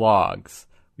logs and blogs.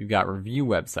 We've got review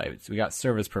websites. We got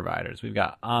service providers. We've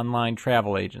got online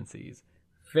travel agencies,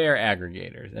 fare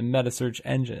aggregators, and meta search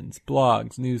engines,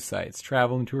 blogs, news sites,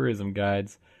 travel and tourism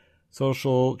guides,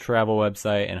 social travel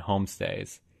website, and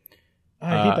homestays.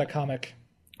 I hate that comic.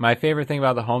 My favorite thing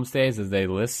about the homestays is they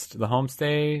list the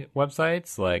homestay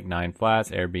websites like 9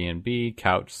 Flats, Airbnb,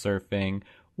 Couch Surfing,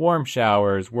 Warm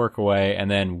Showers, Workaway, and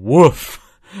then Woof,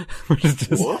 which is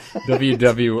just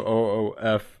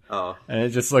WWOOF. Oh. And it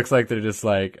just looks like they're just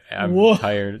like, I'm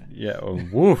tired. Yeah,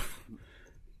 woof.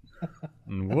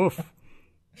 And woof.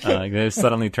 They've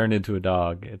suddenly turned into a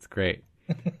dog. It's great.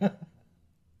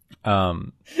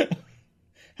 How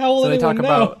will they talk know?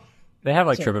 about, they have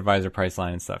like TripAdvisor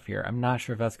Priceline and stuff here. I'm not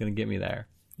sure if that's going to get me there.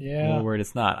 Yeah. I'm a little worried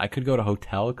it's not. I could go to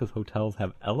hotel because hotels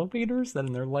have elevators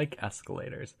and they're like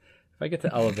escalators. If I get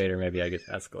to elevator, maybe I get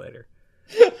to escalator.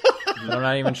 I'm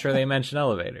not even sure they mention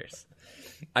elevators.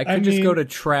 I could just go to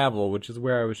travel, which is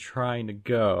where I was trying to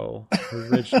go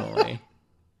originally.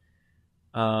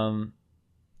 I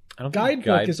don't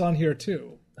Guidebook is on here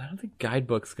too. I don't think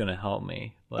Guidebook's going to help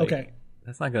me. Okay.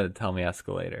 That's not going to tell me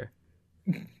escalator.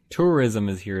 Tourism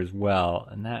is here as well,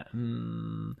 and that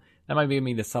might get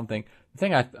me to something.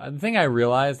 The thing I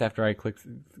realized after I clicked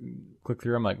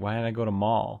through, I'm like, why didn't I go to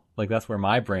mall? Like that's where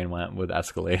my brain went with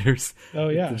escalators. Oh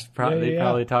yeah, they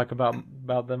probably talk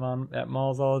about them at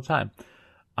malls all the time.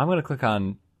 I'm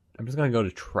just gonna go to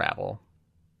travel.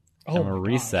 Oh, I'm gonna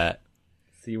reset.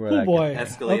 See where that boy.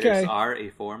 Escalators are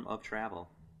a form of travel.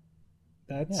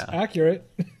 That's accurate.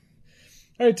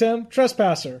 All right, Tim.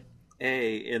 Trespasser.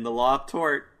 A, in the law of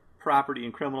tort, property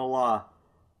and criminal law,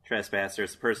 trespasser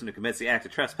is a person who commits the act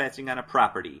of trespassing on a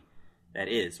property that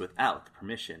is without the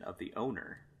permission of the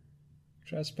owner.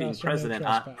 Being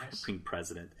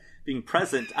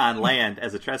present on land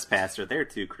as a trespasser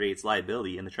thereto creates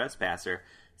liability in the trespasser,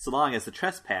 so long as the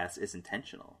trespass is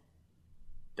intentional.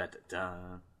 So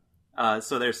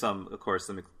there's some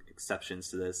exceptions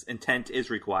to this. Intent is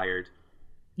required.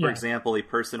 For example, a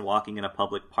person walking in a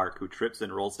public park who trips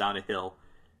and rolls down a hill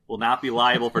will not be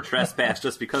liable for trespass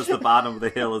just because the bottom of the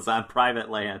hill is on private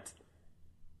land.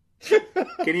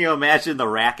 Can you imagine the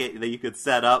racket that you could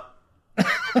set up?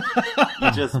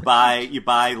 You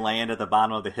buy land at the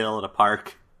bottom of the hill at a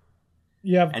park.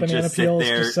 You have banana peels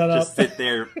to set up. Just sit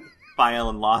there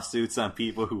filing lawsuits on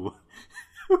people who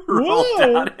roll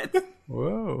down it.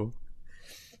 Whoa.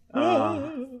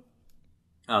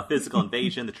 Physical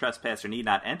invasion. The trespasser need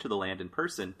not enter the land in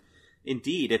person.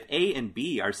 Indeed, if A and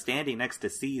B are standing next to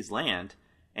C's land,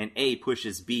 and A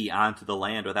pushes B onto the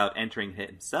land without entering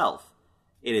himself,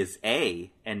 it is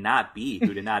A, and not B,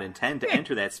 who did not intend to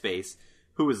enter that space,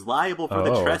 who is liable for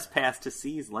the trespass to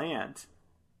C's land.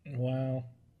 Wow.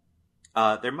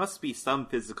 There must be some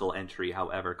physical entry,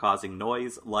 however, causing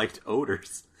noise, light,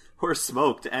 odors, or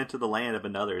smoke to enter the land of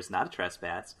another is not a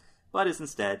trespass, but is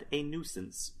instead a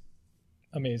nuisance.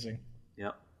 Amazing.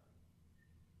 Yep.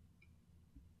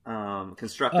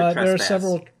 Constructive trespass. There are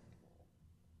several...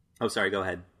 Oh, sorry, go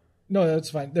ahead. No,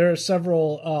 that's fine. There are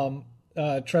several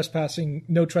no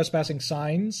trespassing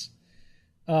signs,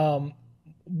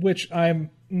 which I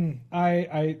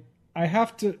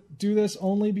have to do this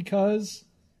only because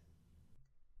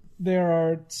there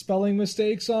are spelling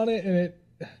mistakes on it, and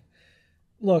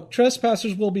look,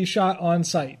 trespassers will be shot on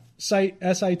site. Site,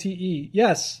 S-I-T-E.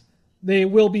 Yes, they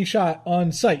will be shot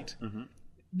on site. Mm-hmm.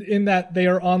 In that they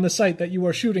are on the site that you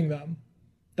are shooting them.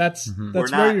 That's where you're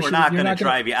shooting. We're not going to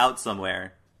drive you out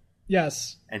somewhere.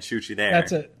 Yes. And shoot you there.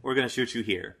 That's it. We're going to shoot you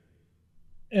here.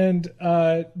 And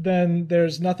then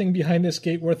there's nothing behind this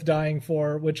gate worth dying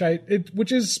for, which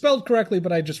is spelled correctly,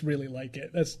 but I just really like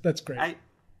it. That's great.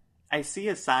 I see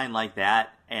a sign like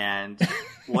that, and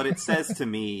what it says to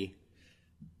me,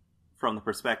 from the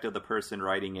perspective of the person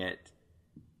writing it,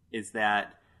 is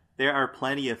that there are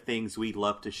plenty of things we'd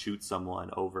love to shoot someone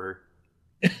over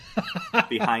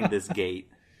behind this gate.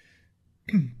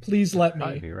 Please let me.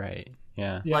 That'd be right.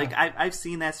 Yeah. Like, I've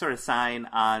seen that sort of sign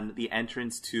on the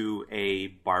entrance to a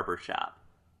barber shop.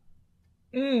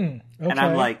 Okay. And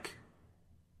I'm like,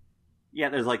 yeah,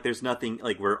 there's nothing,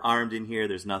 like, we're armed in here,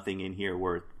 there's nothing in here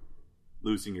worth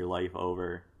losing your life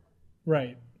over.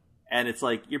 Right. And it's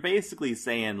like, you're basically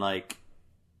saying, like,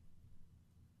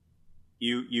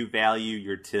 you value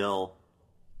your till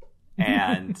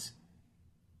and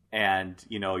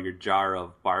your jar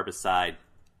of barbicide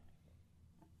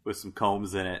with some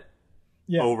combs in it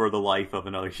over the life of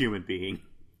another human being.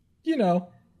 Just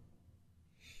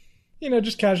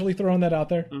casually throwing that out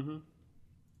there. Mm-hmm.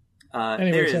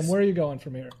 Anyway, Tim, where are you going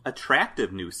from here?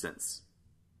 Attractive nuisance.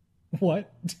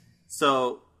 What?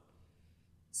 So,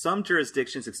 some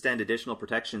jurisdictions extend additional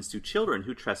protections to children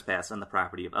who trespass on the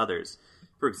property of others.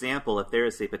 For example, if there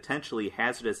is a potentially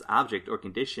hazardous object or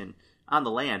condition on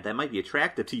the land that might be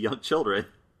attractive to young children.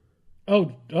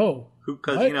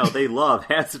 Because, they love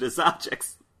hazardous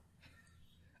objects.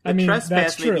 The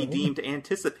trespass may be deemed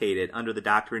anticipated under the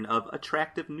doctrine of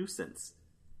attractive nuisance,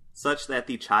 such that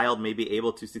the child may be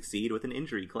able to succeed with an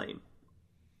injury claim.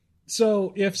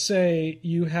 So if, say,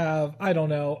 you have, I don't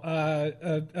know,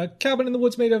 a cabin in the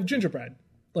woods made of gingerbread,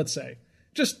 let's say.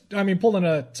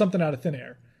 Pulling something out of thin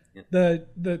air. Yep.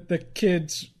 The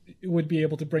kids would be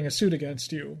able to bring a suit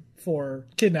against you for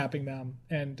kidnapping them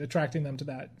and attracting them to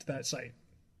that site.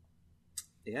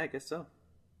 Yeah, I guess so.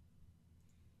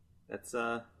 That's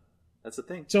the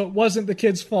thing. So it wasn't the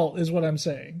kid's fault, is what I'm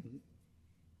saying.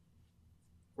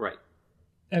 Right.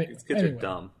 These kids are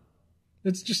dumb.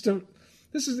 It's just a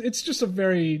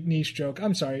very niche joke.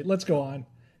 I'm sorry. Let's go on.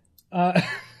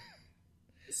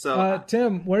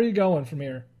 Tim, where are you going from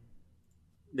here?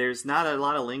 There's not a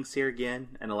lot of links here again,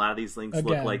 and a lot of these links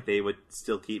look like they would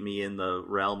still keep me in the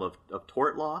realm of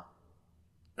tort law.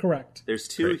 Correct. There's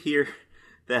two here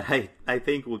that I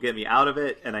think will get me out of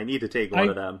it, and I need to take one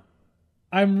of them.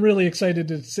 I'm really excited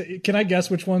to see. Can I guess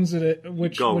which one's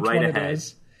which one it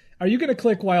is? Are you going to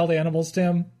click wild animals,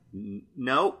 Tim?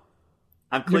 No.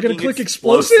 You're going to click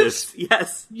explosives?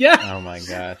 Yes. Yeah. Oh my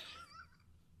gosh.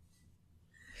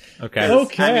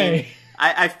 Okay.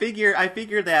 I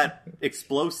figure that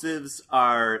explosives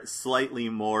are slightly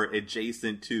more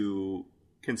adjacent to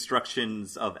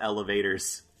constructions of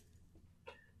elevators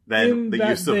than the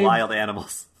use of wild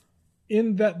animals.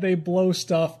 In that they blow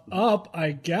stuff up,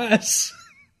 I guess.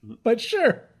 But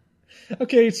sure.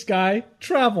 Okay, Sky,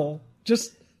 travel.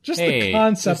 Just the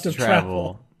concept of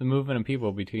travel. The movement of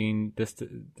people between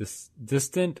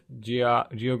distant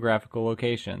geographical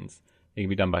locations. It can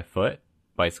be done by foot,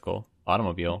 bicycle,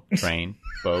 automobile, train,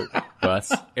 boat,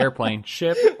 bus, airplane,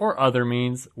 ship, or other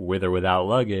means, with or without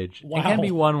luggage. Wow. It can be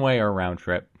one way or round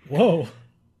trip. Whoa.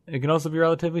 It can also be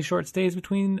relatively short stays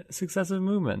between successive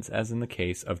movements, as in the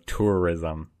case of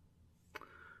tourism.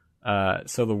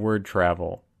 So the word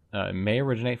travel may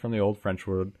originate from the old French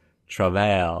word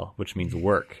travail, which means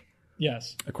work.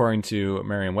 Yes. According to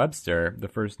Merriam-Webster, the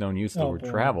first known use of the word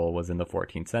travel was in the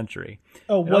 14th century.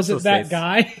 Oh, was it that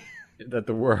guy? that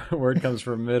the word comes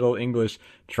from Middle English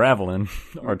travelin,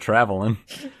 or travelin,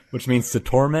 which means to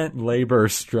torment, labor,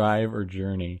 strive, or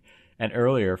journey, and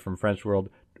earlier from French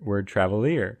word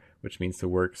travailler, which means to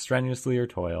work strenuously or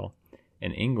toil.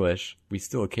 In English, we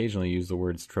still occasionally use the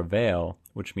words travail,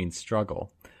 which means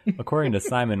struggle. According to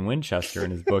Simon Winchester in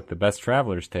his book The Best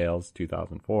Traveler's Tales,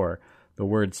 2004, the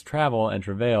words travel and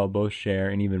travail both share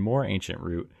an even more ancient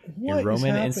root, a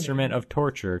Roman instrument of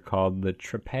torture called the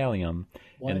tripalium.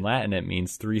 In Latin, it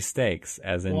means 3 stakes,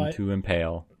 as in to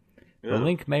impale. The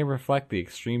link may reflect the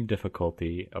extreme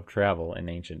difficulty of travel in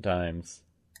ancient times.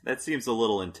 That seems a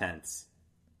little intense.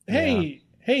 Hey,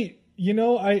 you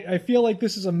know, I feel like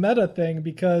this is a meta thing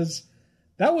because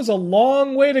that was a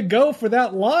long way to go for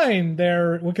that line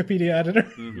there, Wikipedia editor.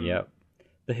 Mm-hmm. Yep.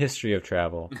 The history of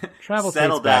travel. Travel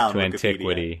dates back to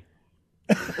antiquity.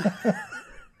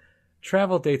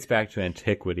 Travel dates back to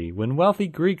antiquity, when wealthy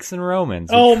Greeks and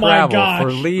Romans would travel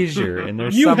for leisure in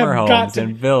their summer homes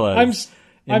and villas.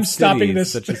 I'm stopping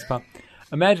this. Such as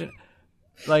imagine,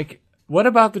 like, what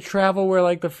about the travel where,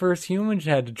 like, the first humans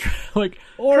had to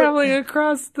traveling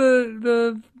across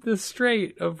the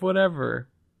strait of whatever?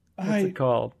 What's it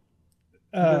called?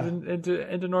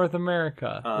 Into North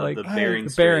America,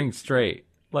 the Bering Strait.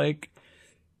 Like,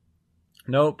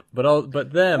 nope.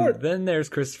 Then there's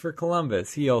Christopher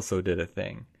Columbus. He also did a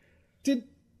thing.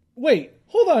 Wait?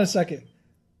 Hold on a second.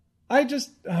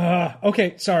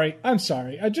 Okay. Sorry. I'm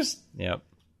sorry. Yep.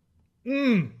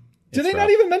 Did they not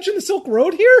even mention the Silk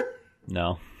Road here?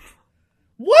 No.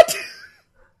 What?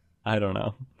 I don't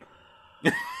know.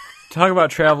 Talk about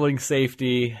traveling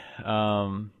safety.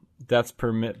 Deaths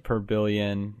per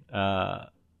billion.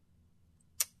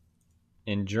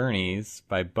 In journeys,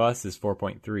 by bus is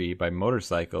 4.3. By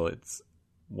motorcycle, it's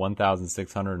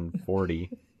 1,640.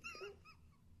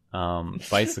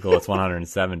 Bicycle, it's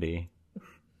 170.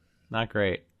 Not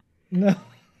great. No.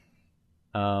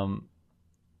 So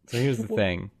here's the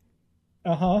thing.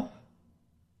 Uh-huh.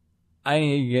 I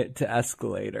need to get to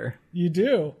escalator. You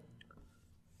do.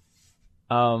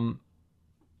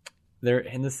 There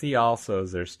in the sea also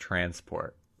there's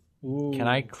transport. Ooh. Can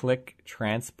I click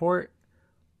transport?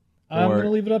 I'm going to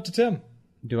leave it up to Tim.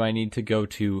 Do I need to go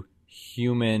to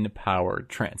human-powered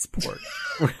transport?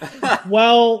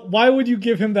 Well, why would you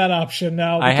give him that option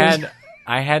now? Because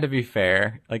I had to be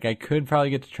fair. Like, I could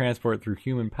probably get to transport through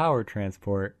human-powered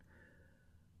transport.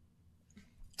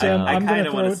 Tim, I kind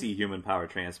of want to see human-powered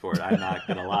transport. I'm not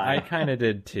going to lie. I kind of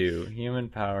did too.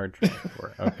 Human-powered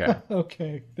transport. Okay.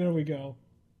 Okay, there we go.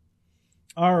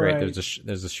 All right. Great.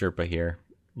 There's a Sherpa here.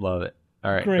 Love it.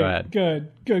 All right, great. Go ahead.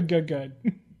 Good.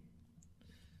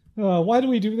 Why do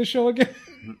we do the show again?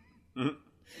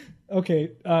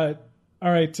 Okay. All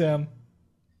right, Tim.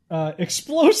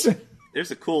 Explosive.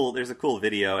 There's a cool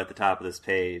video at the top of this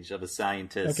page of a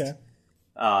scientist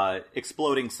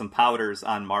exploding some powders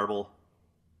on marble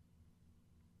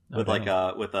with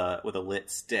a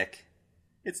lit stick.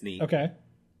 It's neat. Okay.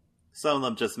 Some of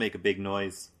them just make a big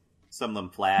noise. Some of them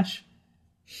flash.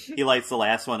 He lights the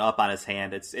last one up on his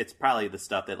hand. It's probably the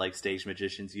stuff that like stage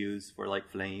magicians use for like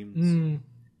flames.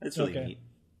 It's really neat.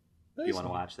 If you want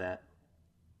to watch that.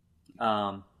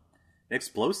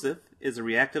 Explosive is a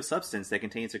reactive substance that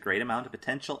contains a great amount of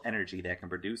potential energy that can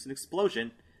produce an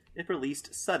explosion if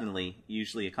released suddenly,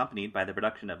 usually accompanied by the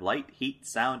production of light, heat,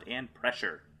 sound, and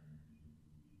pressure.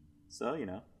 So,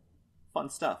 fun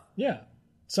stuff. Yeah.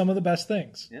 Some of the best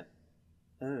things. Yep.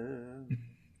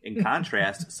 In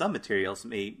contrast, some materials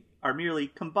are merely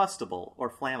combustible or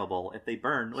flammable if they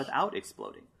burn without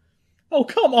exploding. Oh,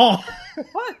 come on!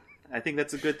 What? I think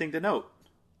that's a good thing to note.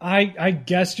 I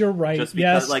guess you're right. Just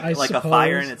because, yes, like a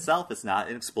fire in itself is not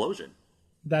an explosion.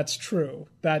 That's true.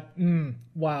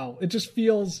 Wow. It just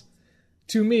feels,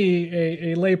 to me,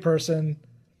 a layperson,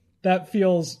 that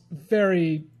feels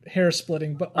very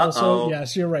hair-splitting, but also,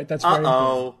 yes, you're right. That's very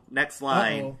important. Next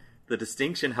line. The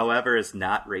distinction, however, is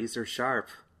not razor sharp.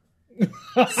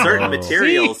 Certain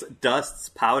materials, dusts,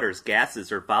 powders,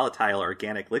 gases, or volatile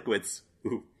organic liquids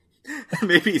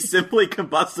may be simply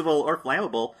combustible or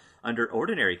flammable under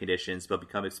ordinary conditions, but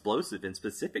become explosive in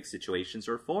specific situations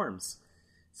or forms,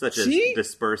 such as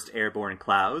dispersed airborne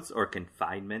clouds or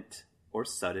confinement or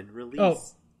sudden release. Oh,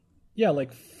 yeah,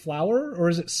 like flour, or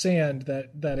is it sand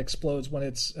that explodes when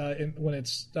it's I think like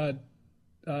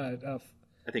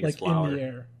it's flour. In the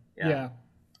air? Yeah.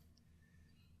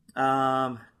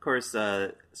 Of course,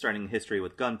 starting history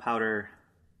with gunpowder.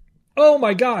 Oh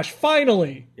my gosh!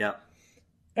 Finally. Yep.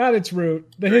 At its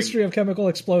root, the history of chemical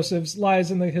explosives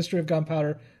lies in the history of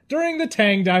gunpowder during the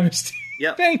Tang Dynasty.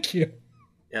 Yep. Thank you.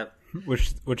 Yep.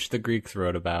 Which the Greeks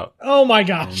wrote about. Oh my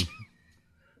gosh.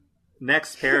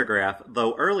 Next paragraph.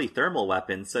 Though early thermal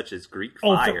weapons, such as Greek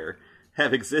fire,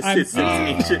 have existed since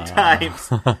ancient times,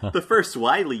 the first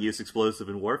widely used explosive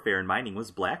in warfare and mining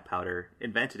was black powder,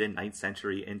 invented in 9th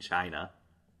century in China.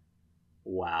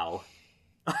 Wow.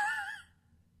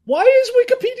 Why is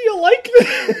Wikipedia like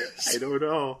this? I don't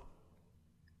know.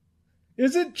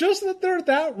 Is it just that they're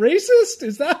that racist?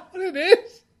 Is that what it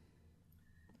is?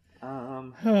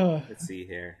 Let's see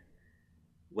here.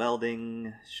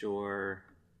 Welding, sure.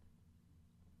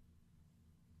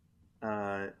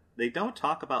 They don't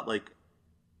talk about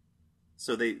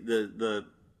so the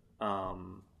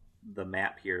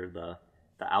map here, the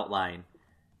outline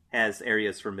has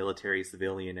areas for military,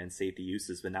 civilian, and safety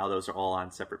uses, but now those are all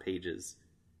on separate pages.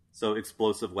 So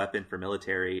explosive weapon for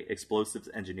military, explosives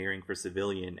engineering for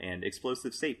civilian, and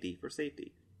explosive safety for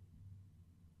safety.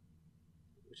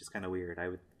 Which is kind of weird. I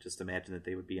would just imagine that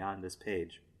they would be on this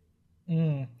page.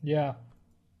 Yeah.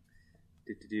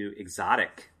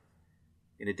 Exotic.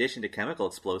 In addition to chemical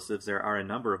explosives, there are a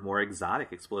number of more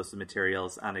exotic explosive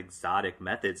materials on exotic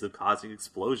methods of causing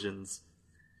explosions.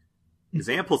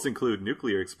 Examples include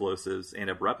nuclear explosives and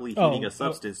abruptly heating a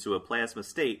substance to a plasma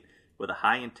state with a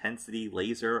high-intensity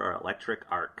laser or electric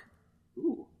arc.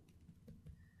 Ooh.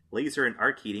 Laser and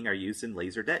arc heating are used in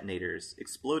laser detonators,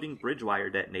 exploding bridge wire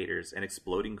detonators, and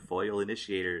exploding foil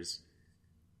initiators,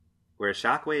 where a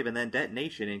shockwave and then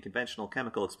detonation in conventional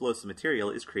chemical explosive material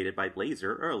is created by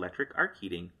laser or electric arc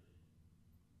heating.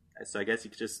 So I guess you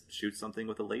could just shoot something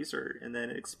with a laser and then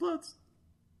it explodes.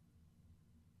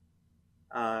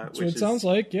 That's what it sounds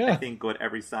like, yeah. I think what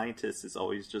every scientist has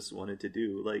always just wanted to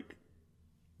do.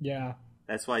 Yeah.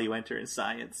 That's why you enter in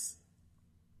science.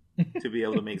 To be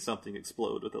able to make something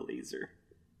explode with a laser.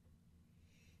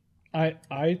 I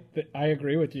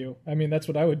agree with you. I mean, that's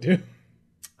what I would do.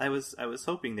 I was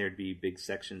hoping there'd be big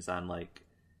sections on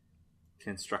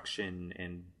construction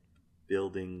and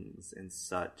buildings and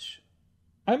such.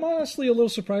 I'm honestly a little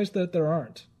surprised that there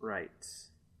aren't. Right.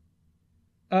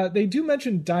 They do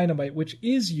mention dynamite, which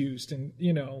is used, and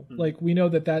we know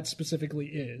that specifically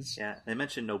is. Yeah, they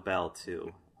mentioned Nobel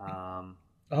too.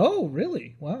 Oh,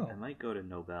 really? Wow. I might go to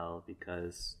Nobel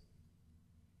because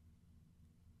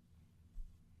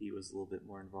he was a little bit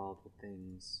more involved with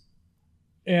things.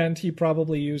 And he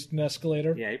probably used an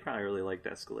escalator? Yeah, he probably really liked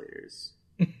escalators.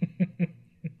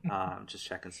 Just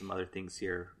checking some other things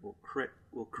here. We'll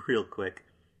real quick.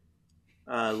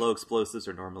 Low explosives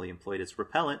are normally employed as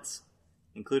repellents.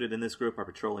 Included in this group are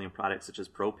petroleum products such as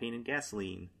propane and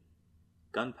gasoline,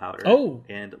 gunpowder,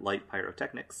 and light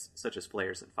pyrotechnics, such as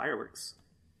flares and fireworks.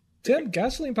 Tim,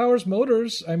 gasoline powers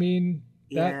motors. I mean,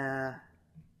 yeah.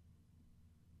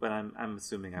 But I'm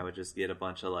assuming I would just get a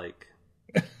bunch of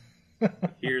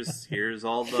here's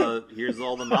all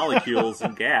the molecules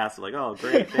in gas. Oh,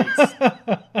 great, thanks.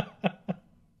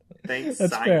 Thanks,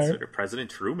 that's science. fair. President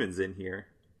Truman's in here.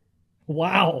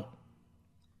 Wow.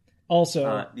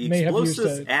 Also, the may Explosives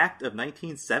have used Act of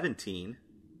 1917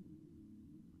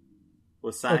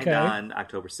 was signed on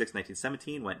October 6,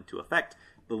 1917, went into effect.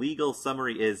 The legal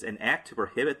summary is an act to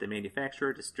prohibit the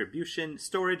manufacture, distribution,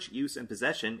 storage, use, and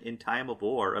possession in time of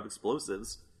war of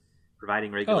explosives,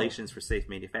 providing regulations for safe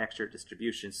manufacture,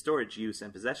 distribution, storage, use,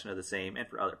 and possession of the same, and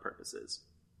for other purposes.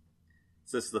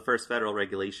 So this is the first federal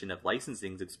regulation of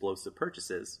licensing explosive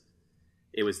purchases.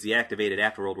 It was deactivated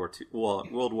after World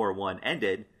War I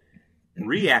ended,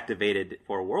 reactivated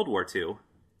for World War II,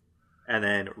 and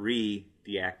then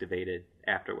deactivated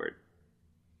afterward.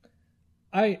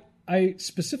 I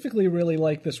specifically really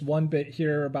like this one bit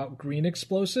here about green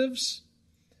explosives.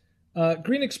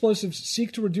 Green explosives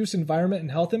seek to reduce environment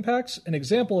and health impacts. An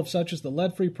example of such is the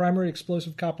lead-free primary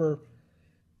explosive copper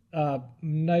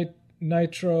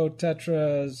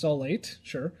nitrotetrazolate,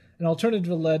 an alternative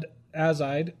to lead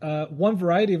azide. One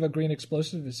variety of a green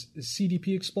explosive is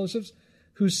CDP explosives,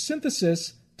 whose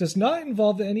synthesis does not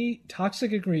involve any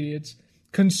toxic ingredients,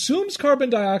 consumes carbon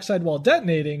dioxide while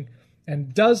detonating,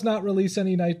 and does not release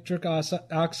any nitric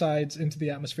oxides into the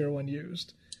atmosphere when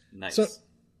used. Nice. So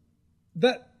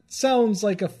that sounds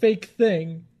like a fake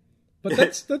thing, but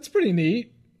that's pretty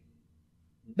neat.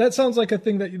 That sounds like a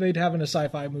thing that they'd have in a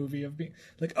sci-fi movie of being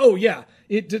like, oh yeah,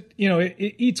 it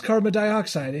eats carbon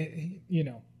dioxide.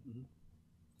 Mm-hmm.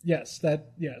 Yes.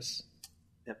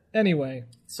 Yep. Anyway,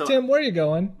 so Tim, where are you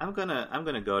going? I'm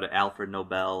gonna go to Alfred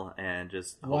Nobel and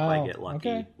just hope I get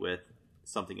lucky with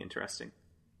something interesting.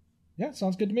 Yeah,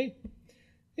 sounds good to me.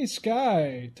 Hey,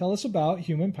 Sky, tell us about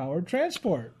human-powered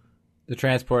transport. The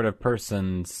transport of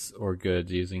persons or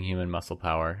goods using human muscle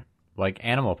power. Like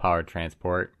animal-powered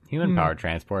transport, human-powered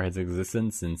transport has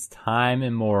existed since time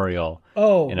immemorial.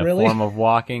 Oh, in a really? form of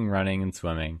walking, running, and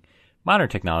swimming. Modern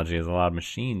technology has allowed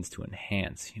machines to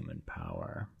enhance human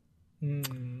power.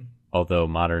 Although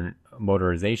modern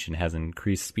motorization has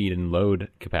increased speed and load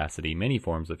capacity, many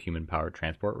forms of human-powered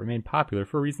transport remain popular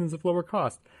for reasons of lower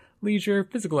cost, leisure,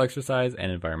 physical exercise,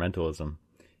 and environmentalism.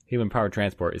 Human-powered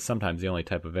transport is sometimes the only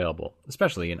type available,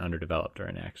 especially in underdeveloped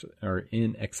or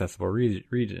inaccessible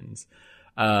regions.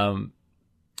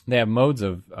 They have modes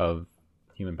of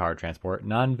human-powered transport.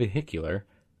 Non-vehicular,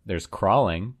 there's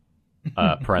crawling,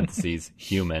 parentheses,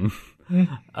 human.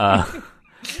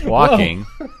 Walking.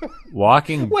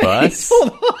 Walking bus?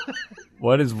 Hold on.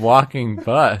 What is walking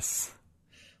bus?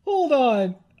 Hold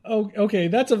on. Oh, okay,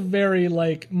 that's a very,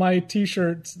 like, my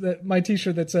t-shirt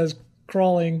that says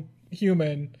crawling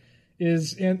human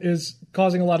is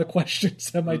causing a lot of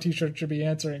questions that my t-shirt should be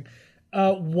answering.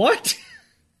 What?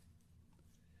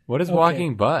 What is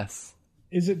walking bus?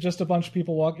 Is it just a bunch of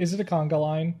people walk? Is it a conga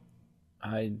line?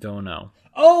 I don't know.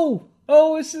 Oh,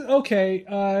 it's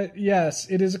okay. Yes,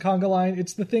 it is a conga line.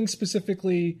 It's the thing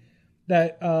specifically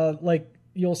that like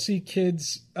you'll see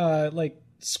kids like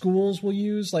schools will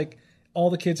use. Like all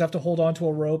the kids have to hold on to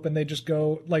a rope and they just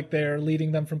go like they're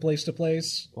leading them from place to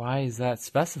place. Why is that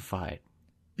specified?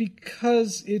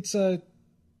 Because it's a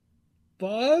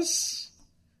bus.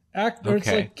 Or it's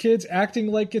like kids acting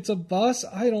like it's a bus.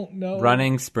 I don't know.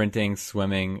 Running, sprinting,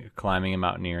 swimming, climbing and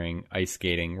mountaineering, ice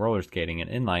skating, roller skating,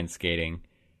 and inline skating,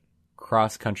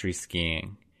 cross-country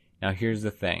skiing. Now here's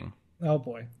the thing. Oh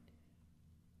boy.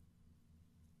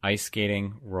 Ice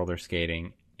skating, roller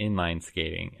skating, inline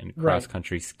skating, and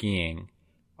cross-country skiing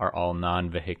are all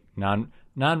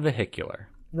non-vehicular.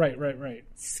 Right.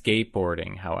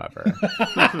 Skateboarding, however,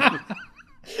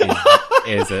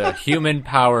 is a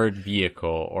human-powered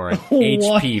vehicle or an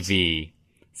HPV,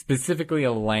 specifically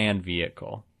a land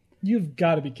vehicle. You've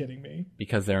got to be kidding me.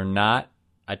 Because they're not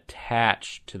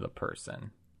attached to the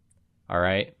person. All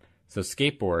right? So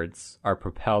skateboards are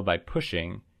propelled by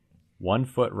pushing, one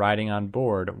foot riding on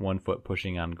board, one foot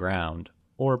pushing on ground,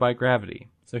 or by gravity.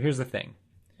 So here's the thing.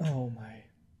 Oh, my.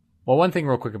 Well, one thing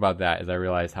real quick about that is I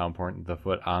realized how important the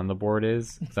foot on the board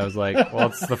is. So I was like, well,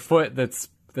 it's the foot that's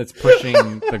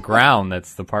pushing the ground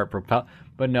that's the part propel.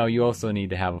 But no, you also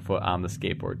need to have a foot on the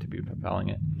skateboard to be propelling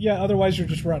it. Yeah, otherwise you're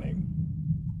just running.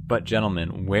 But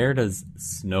gentlemen, where does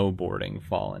snowboarding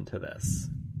fall into this?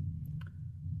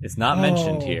 It's not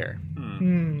mentioned here.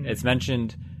 It's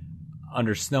mentioned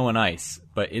under snow and ice,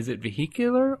 but is it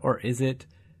vehicular or is it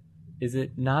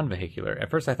non-vehicular?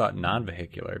 At first I thought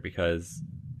non-vehicular because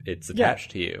it's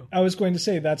attached to you. I was going to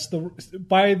say that's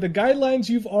by the guidelines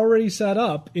you've already set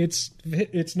up, it's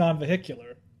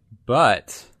non-vehicular.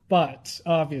 But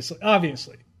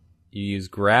obviously you use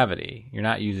gravity. You're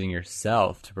not using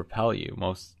yourself to propel you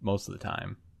most of the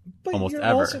time. But almost you're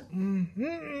ever.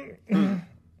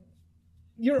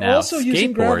 You're also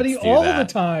using gravity all the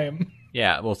time.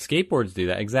 Yeah, well, skateboards do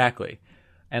that exactly.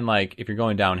 And like if you're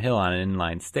going downhill on an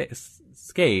inline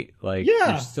skate, like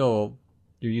you're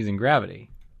using gravity.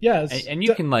 Yes, and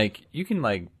you can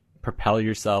propel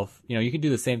yourself. You know, you can do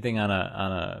the same thing on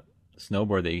a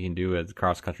snowboard that you can do as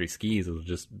cross country skis. It'll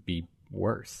just be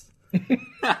worse.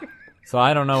 So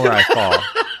I don't know where I fall.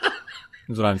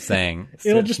 Is what I'm saying.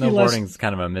 It'll just snowboarding's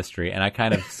kind of a mystery, and I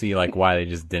kind of see like why they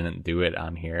just didn't do it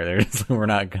on here. We're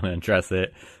not going to address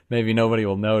it. Maybe nobody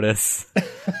will notice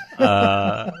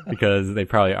because they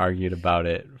probably argued about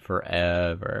it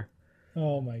forever.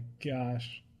 Oh my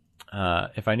gosh.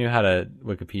 If I knew how to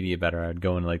Wikipedia better, I'd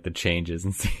go into like the changes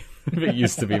and see if it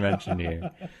used to be mentioned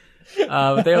here.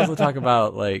 But they also talk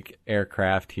about like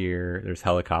aircraft here. There's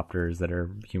helicopters that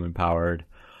are human powered.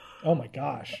 Oh my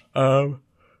gosh.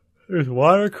 There's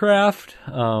watercraft,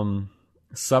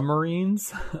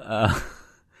 submarines.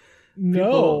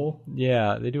 No.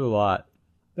 Yeah, they do a lot.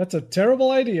 That's a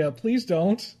terrible idea. Please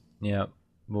don't. Yeah.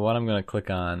 But what I'm going to click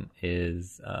on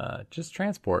is just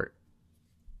transport.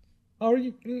 Are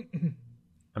you?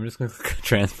 I'm just going to click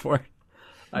transport.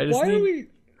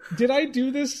 Did I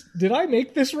do this? Did I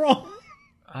make this wrong?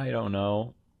 I don't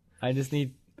know. I just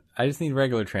need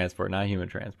regular transport, not human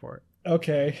transport.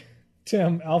 Okay.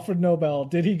 Tim, Alfred Nobel,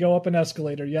 did he go up an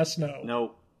escalator? Yes, no.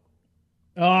 Nope.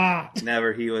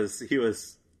 Never. He was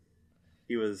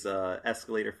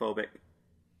escalator phobic.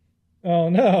 Oh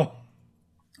no.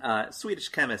 Swedish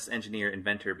chemist, engineer,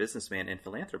 inventor, businessman, and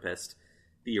philanthropist.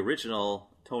 The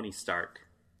original Tony Stark.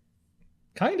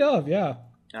 Kind of, yeah.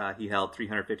 He held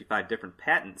 355 different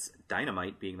patents,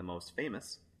 dynamite being the most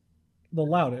famous. The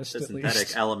loudest, at least. The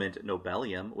synthetic element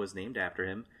nobelium was named after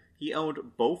him. He owned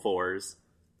Bofors.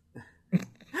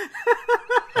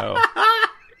 Oh.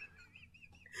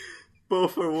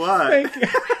 Bofor what? Thank you.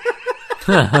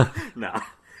 No.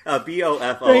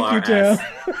 Bofors. Thank you, Tim.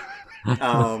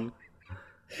 I'm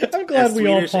glad we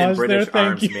all paused and British there. Thank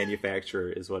arms you.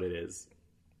 Manufacturer is what it is.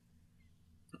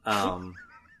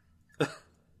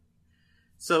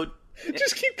 So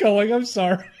just keep going. I'm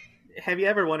sorry. Have you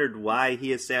ever wondered why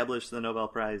he established the Nobel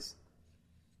Prize?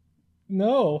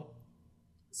 No.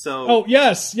 So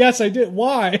yes, I did.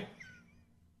 Why?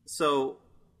 So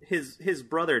his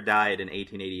brother died in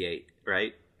 1888,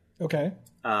 right? Okay.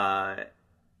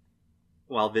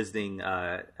 While visiting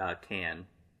Cannes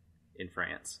in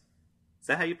France. Is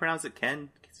that how you pronounce it? Cannes?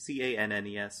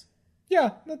 Cannes?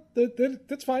 Yeah,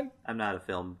 that's fine. I'm not a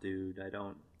film dude. I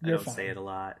don't say it a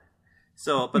lot.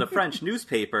 So, but a French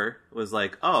newspaper was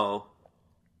like, "Oh,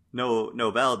 no,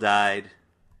 Nobel died.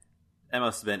 That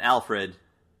must have been Alfred.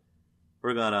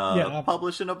 We're gonna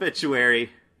publish an obituary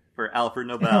for Alfred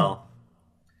Nobel."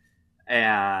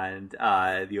 And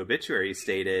the obituary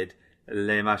stated,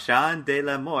 "Le marchand de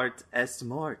la mort est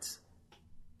mort."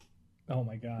 Oh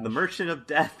my god! The merchant of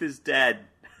death is dead.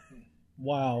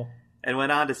 Wow. And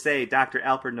went on to say, Dr.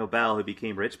 Alfred Nobel, who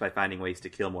became rich by finding ways to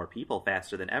kill more people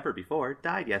faster than ever before,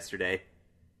 died yesterday.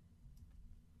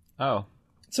 Oh.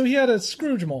 So he had a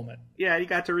Scrooge moment. Yeah, he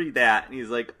got to read that, and he's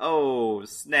like, oh,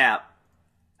 snap.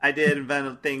 I did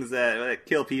invent things that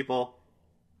kill people.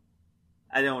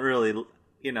 I don't really,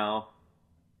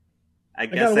 I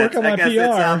guess that's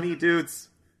on me, dudes.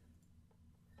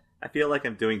 I feel like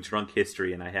I'm doing drunk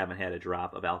history, and I haven't had a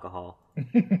drop of alcohol.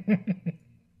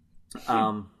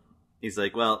 He's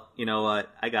like, well, you know what?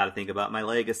 I got to think about my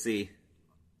legacy.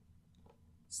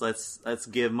 So let's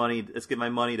give my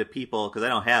money to people because I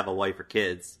don't have a wife or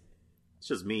kids. It's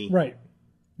just me. Right.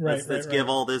 Let's give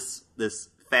all this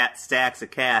fat stacks of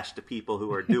cash to people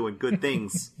who are doing good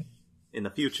things in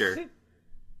the future.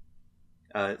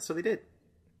 So they did.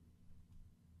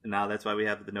 And now that's why we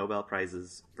have the Nobel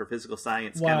Prizes for physical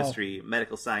science, chemistry,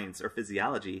 medical science, or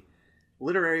physiology,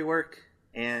 literary work,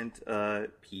 and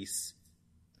peace.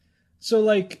 So,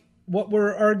 like, what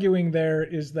we're arguing there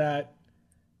is that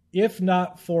if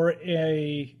not for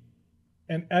an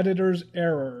editor's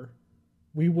error,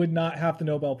 we would not have the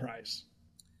Nobel Prize.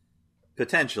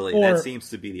 Potentially. That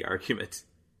seems to be the argument.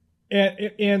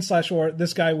 Or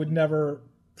this guy would never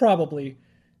probably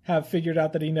have figured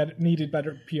out that he needed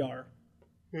better PR.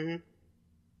 Mm-hmm.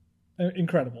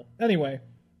 Incredible. Anyway.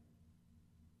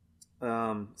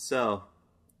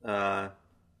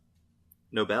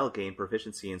 Nobel gained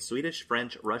proficiency in Swedish,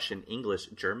 French, Russian, English,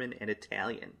 German, and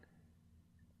Italian.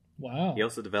 Wow. He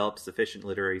also developed sufficient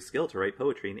literary skill to write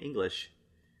poetry in English.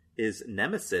 His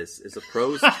Nemesis is a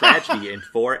prose tragedy in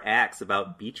 4 acts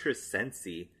about Beatrice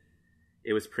Cenci.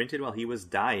 It was printed while he was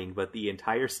dying, but the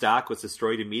entire stock was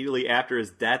destroyed immediately after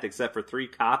his death except for 3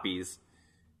 copies,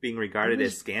 being regarded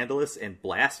as scandalous and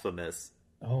blasphemous.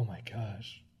 Oh my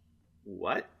gosh.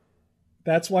 What?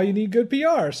 That's why you need good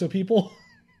PR, so people...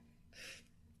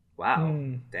 Wow.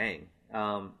 Dang.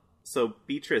 So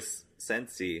Beatrice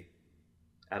Cenci,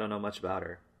 I don't know much about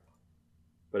her,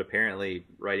 but apparently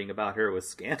writing about her was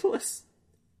scandalous.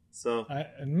 So,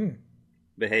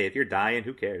 but hey, if you're dying,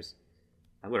 who cares?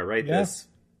 I'm going to write this.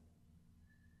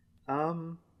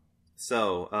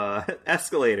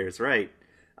 Escalators, right.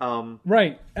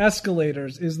 Right.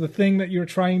 Escalators is the thing that you're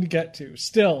trying to get to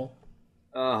still.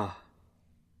 Let's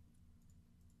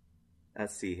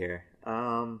see here.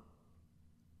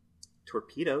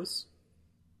 Torpedoes.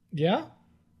 Yeah?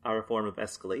 Are a form of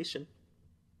escalation.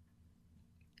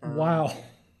 Wow.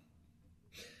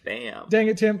 Bam. Dang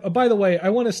it, Tim. By the way, I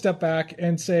want to step back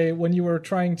and say when you were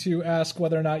trying to ask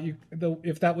whether or not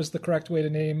if that was the correct way to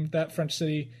name that French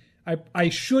city, I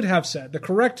should have said the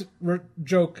correct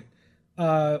joke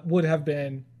would have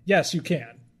been, yes, you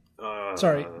can.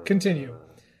 Sorry, continue.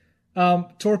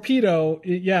 Torpedo,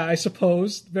 yeah, I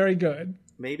suppose. Very good.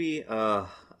 Maybe,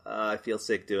 I feel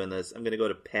sick doing this. I'm going to go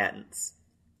to patents.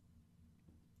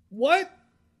 What?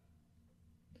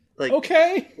 Like,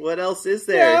 okay. What else is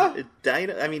there? Yeah.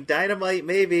 Dynamite,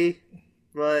 maybe,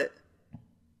 but...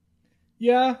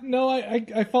 Yeah, no,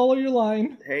 I follow your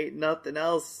line. There ain't nothing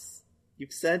else.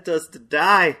 You've sent us to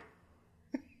die.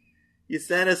 You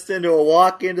sent us into a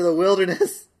walk into the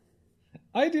wilderness.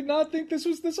 I did not think this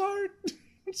was this hard.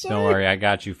 I'm sorry. Don't worry, I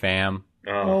got you, fam.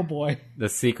 Oh boy. The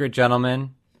secret,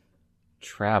 gentlemen,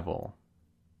 travel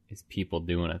is people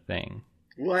doing a thing.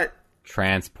 What?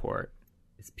 Transport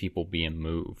is people being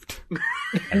moved.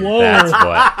 And Whoa. That's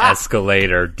what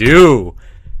escalator do.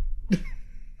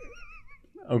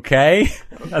 Okay?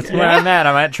 That's where I'm at.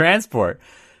 I'm at transport.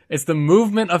 It's the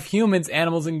movement of humans,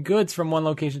 animals, and goods from one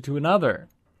location to another.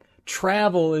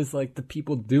 Travel is like the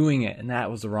people doing it, and that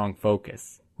was the wrong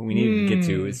focus. What we needed to get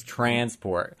to is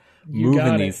transport.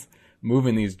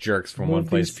 moving these jerks from one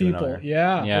place to another.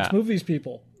 Yeah, let's move these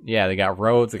people. Yeah, they got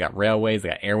roads, they got railways, they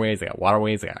got airways, they got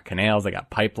waterways, they got canals, they got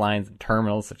pipelines and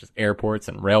terminals such as airports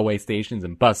and railway stations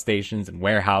and bus stations and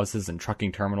warehouses and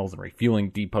trucking terminals and refueling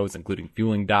depots, including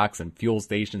fueling docks and fuel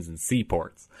stations and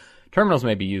seaports. Terminals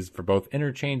may be used for both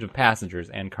interchange of passengers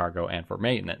and cargo and for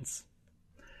maintenance.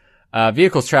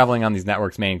 Vehicles traveling on these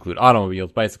networks may include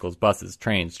automobiles, bicycles, buses,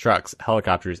 trains, trucks,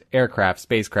 helicopters, aircraft,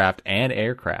 spacecraft, and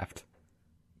aircraft.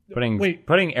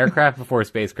 Putting aircraft before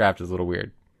spacecraft is a little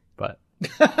weird, but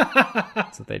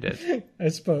that's what they did. I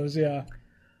suppose, yeah.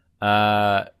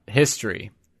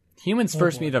 History. Humans'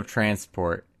 first means of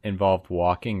transport involved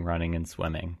walking, running, and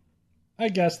swimming. I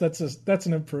guess that's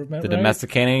an improvement, The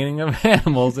domesticating of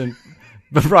animals and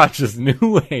brought just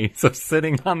new ways of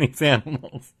sitting on these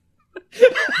animals.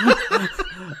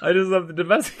 I just love the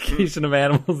domestication of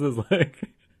animals is like...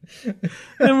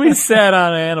 And we sat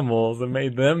on animals and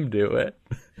made them do it.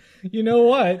 You know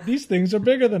what? These things are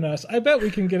bigger than us. I bet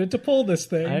we can get it to pull this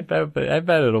thing. I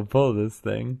bet it'll pull this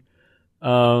thing.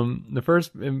 The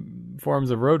first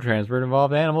forms of road transport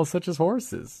involved animals such as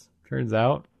horses, turns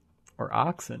out, or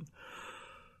oxen.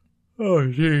 Oh,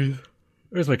 jeez.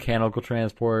 There's mechanical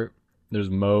transport. There's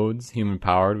modes,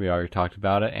 human-powered. We already talked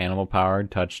about it.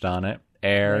 Animal-powered, touched on it.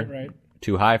 Air, right.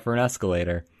 Too high for an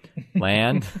escalator.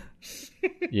 Land,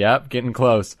 yep, getting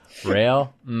close.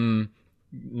 Rail,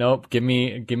 nope. Give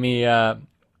me. I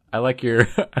like your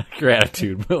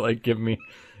attitude, but like, give me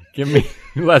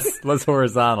less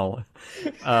horizontal.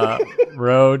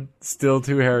 Road, still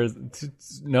too horizontal.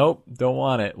 Nope, don't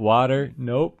want it. Water,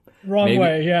 nope. Wrong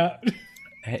way, yeah.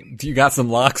 Hey, do you got some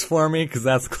locks for me? Because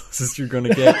that's the closest you're going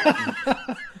to get.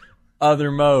 Other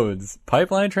modes.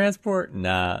 Pipeline transport?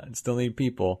 Nah, still need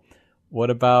people. What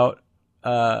about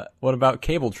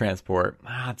cable transport?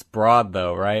 It's broad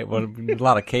though, right? A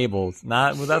lot of cables.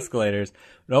 Not with escalators.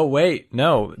 No, wait.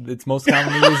 No, it's most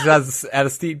commonly used at a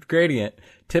steep gradient.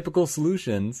 Typical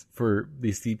solutions for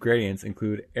these steep gradients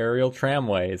include aerial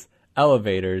tramways,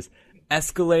 elevators,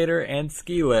 escalator, and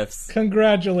ski lifts.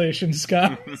 Congratulations,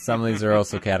 Scott. Some of these are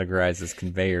also categorized as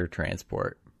conveyor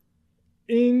transport.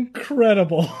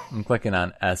 Incredible. I'm clicking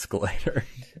on escalator.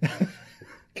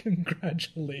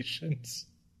 Congratulations.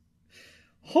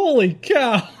 Holy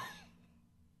cow.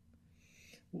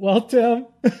 Well, Tim,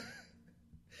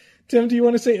 do you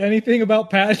want to say anything about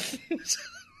patents?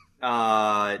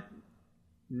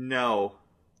 No.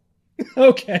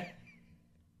 Okay.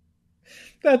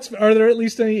 Are there at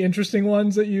least any interesting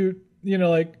ones that you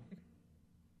like?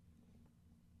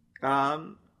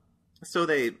 So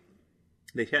they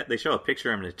show a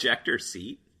picture of an ejector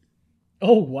seat.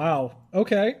 Oh, wow.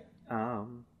 Okay.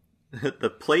 The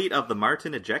plate of the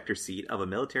Martin ejector seat of a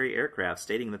military aircraft,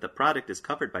 stating that the product is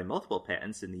covered by multiple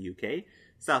patents in the UK,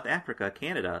 South Africa,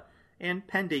 Canada, and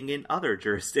pending in other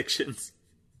jurisdictions.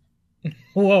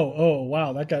 Whoa! Oh,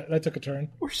 wow! That took a turn.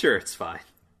 We're sure it's fine.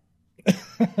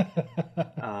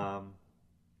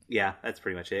 Yeah, that's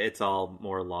pretty much it. It's all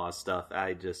more law stuff.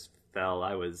 I just fell.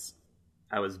 I was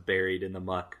buried in the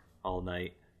muck all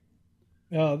night.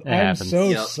 Oh, I'm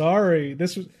so sorry.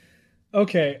 This was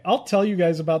okay. I'll tell you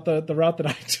guys about the route that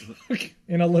I took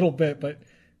in a little bit, but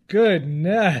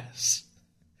goodness,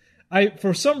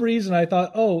 for some reason I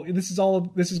thought, oh, this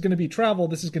is going to be travel.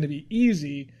 This is going to be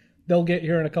easy. They'll get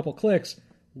here in a couple clicks.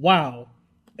 Wow.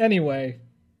 Anyway,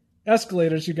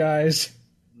 escalators, you guys.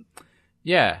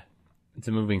 Yeah, it's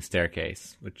a moving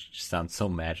staircase, which just sounds so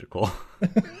magical.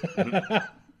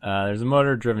 There's a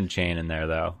motor-driven chain in there,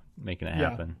 though, making it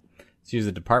happen. Yeah. It's used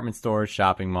at department stores,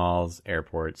 shopping malls,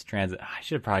 airports, transit. I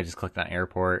should have probably just clicked on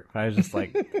airport. But I was just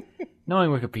like,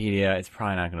 knowing Wikipedia, it's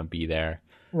probably not going to be there.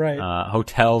 Right.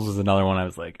 Hotels was another one I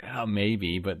was like, oh,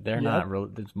 maybe, but they're not real.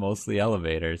 It's mostly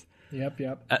elevators. Yep.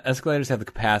 Escalators have the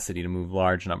capacity to move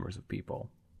large numbers of people.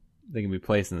 They can be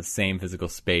placed in the same physical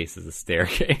space as a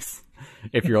staircase.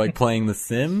 If you're like playing The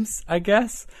Sims, I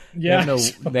guess. Yeah.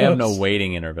 They have no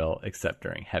waiting interval except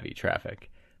during heavy traffic.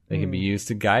 They can be used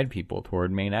to guide people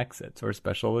toward main exits or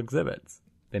special exhibits.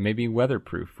 They may be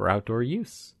weatherproof for outdoor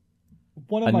use.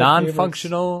 One of a my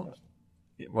non-functional.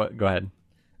 What? Go ahead.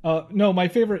 No, my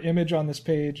favorite image on this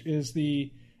page is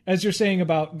as you're saying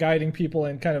about guiding people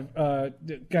and kind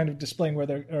of displaying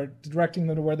where or directing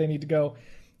them to where they need to go.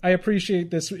 I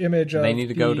appreciate this image of they need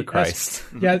to go to Christ.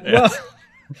 Yes,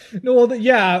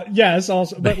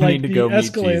 also, but they like need to the go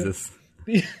escalator,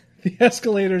 meet Jesus. The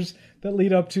escalators that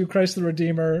lead up to Christ the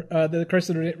Redeemer, the Christ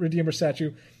the Redeemer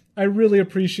statue. I really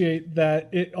appreciate that.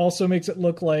 It also makes it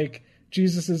look like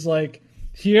Jesus is like,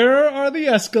 here are the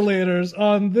escalators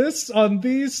on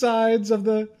these sides of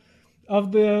the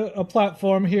of the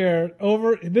platform here.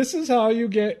 Over. This is how you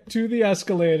get to the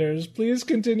escalators. Please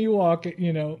continue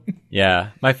walking. Yeah,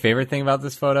 my favorite thing about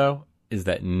this photo is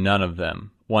that none of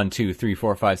them 1, 2, 3,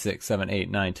 4, 5, 6, 7, 8,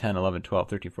 9, 10, 11, 12,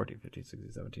 13, 14, 15,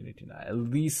 16, 17, 18, 19. At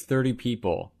least 30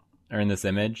 people are in this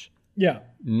image. Yeah.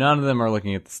 None of them are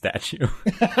looking at the statue.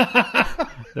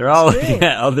 They're all looking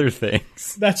at other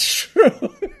things. That's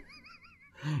true.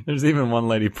 There's even one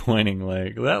lady pointing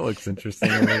like, that looks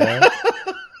interesting over there.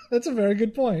 That's a very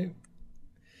good point.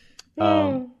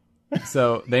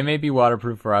 So they may be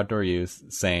waterproof for outdoor use.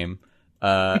 Same.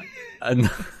 This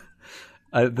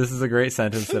is a great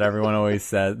sentence that everyone always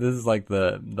says. This is like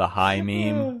the high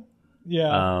meme.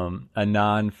 Yeah. A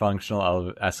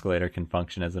non-functional escalator can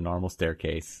function as a normal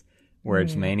staircase,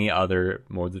 whereas many other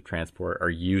modes of transport are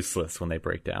useless when they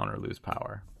break down or lose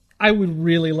power. I would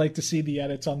really like to see the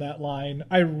edits on that line.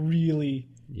 I mean,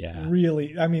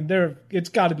 it's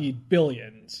got to be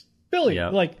billions,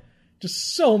 yep. Like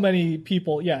just so many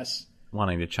people. Yes.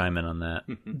 Wanting to chime in on that.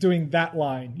 Doing that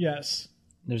line. Yes.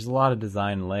 There's a lot of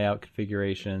design and layout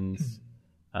configurations.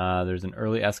 There's an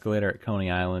early escalator at Coney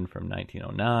Island from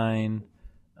 1909.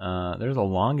 There's a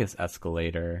longest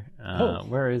escalator.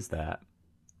 Where is that?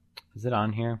 Is it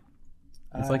on here?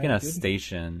 It's like in a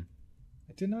station.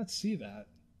 I did not see that.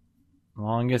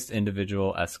 Longest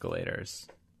individual escalators.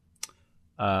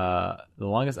 The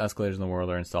longest escalators in the world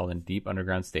are installed in deep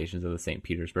underground stations of the St.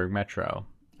 Petersburg Metro.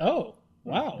 Oh,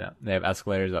 wow. Yeah, they have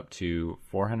escalators up to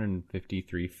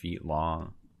 453 feet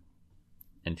long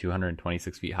and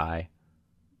 226 feet high.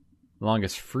 The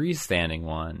longest freestanding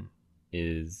one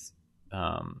is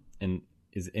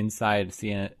inside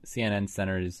CNN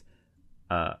Center's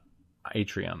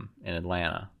atrium in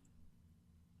Atlanta.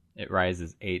 It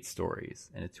rises 8 stories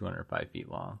and it's 205 feet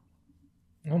long.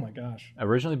 Oh my gosh.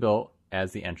 Originally built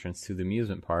as the entrance to the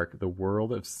amusement park, The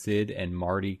World of Sid and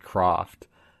Marty Krofft,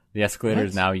 the escalator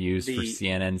is now used for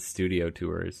CNN studio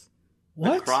tours.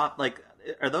 What?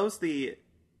 Are those the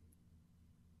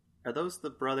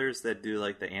brothers that do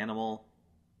like the animal?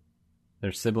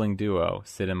 Their sibling duo,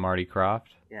 Sid and Marty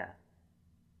Krofft? Yeah.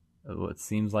 Well, it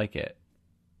seems like it.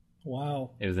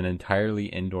 Wow. It was an entirely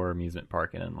indoor amusement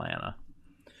park in Atlanta.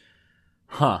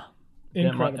 Huh.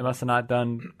 It must have not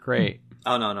done great.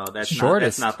 Oh, no.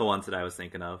 That's not the ones that I was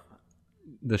thinking of.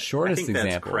 The shortest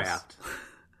examples. That's Kraft.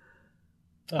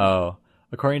 Oh.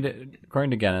 According to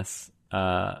Guinness,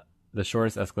 the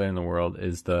shortest escalator in the world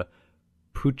is the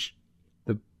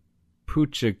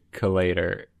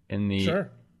Puchicalator in the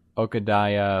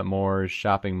Okadaya Moors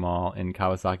shopping mall in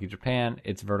Kawasaki, Japan.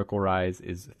 Its vertical rise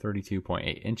is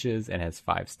 32.8 inches and has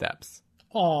 5 steps.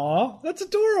 Aw, that's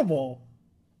adorable.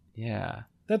 Yeah.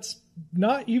 That's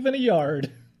not even a yard.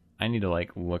 I need to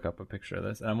look up a picture of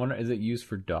this. And I'm wondering, is it used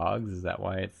for dogs? Is that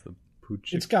why it's the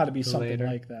Puchicalator? It's got to be something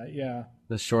like that, yeah.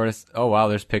 The shortest. Oh wow,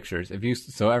 there's pictures.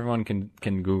 So everyone can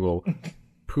Google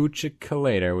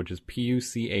Puchicalator, which is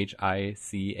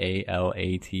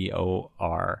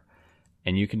Puchicalator,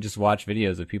 and you can just watch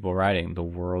videos of people riding the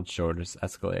world's shortest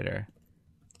escalator.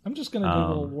 I'm just gonna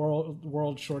Google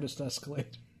world shortest escalator.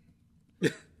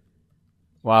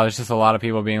 Wow, there's just a lot of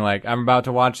people being like, I'm about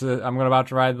to ride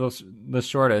the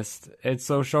shortest. It's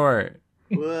so short.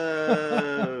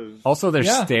 Whoa. Also,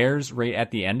 there's stairs right at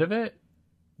the end of it.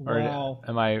 Wow. Or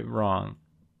am I wrong?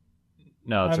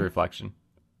 No, it's a reflection.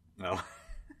 No.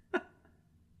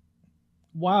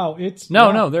 Wow, it's...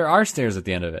 No, there are stairs at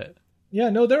the end of it.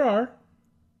 Yeah, no, there are.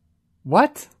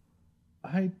 What?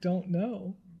 I don't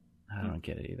know. I don't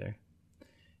get it either.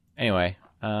 Anyway,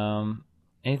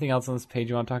 anything else on this page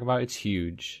you want to talk about? It's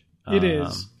huge. It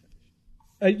is.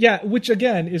 Yeah, which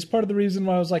again is part of the reason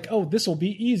why I was like, oh, this will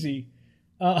be easy.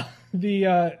 I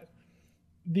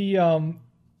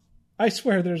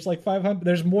swear there's like 500,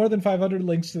 there's more than 500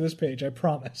 links to this page, I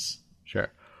promise.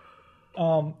 Sure.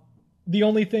 The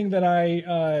only thing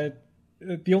I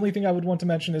would want to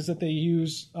mention is that they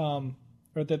use, or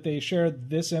that they share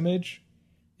this image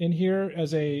in here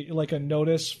as a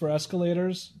notice for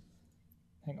escalators.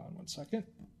 Hang on one second.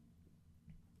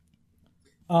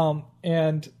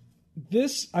 And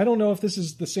this, I don't know if this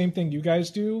is the same thing you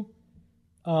guys do,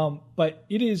 but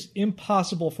it is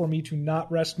impossible for me to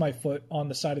not rest my foot on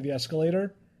the side of the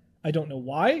escalator. I don't know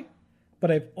why,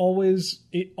 but it always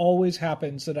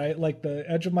happens that the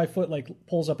edge of my foot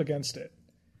pulls up against it.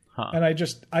 Huh. And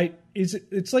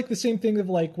it's like the same thing of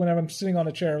when I'm sitting on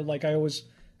a chair, I always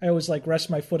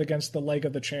rest my foot against the leg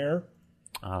of the chair.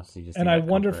 Oh, so you just I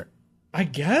wonder I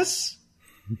guess,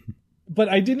 but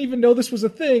I didn't even know this was a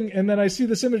thing. And then I see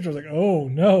this image. I was like, oh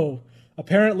no,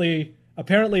 apparently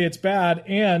it's bad.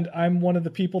 And I'm one of the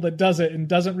people that does it and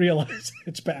doesn't realize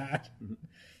it's bad.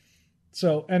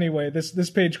 So anyway, this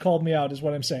page called me out is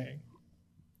what I'm saying.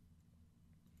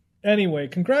 Anyway,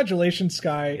 congratulations,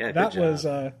 Sky. Yeah, that was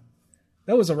a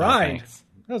ride.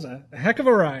 That was a heck of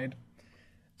a ride.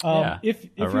 If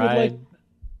you would like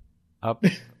up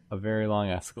a very long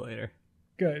escalator.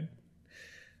 Good.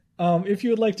 If you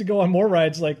would like to go on more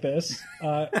rides like this,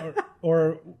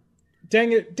 or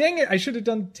dang it, I should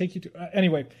have take you to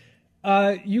anyway.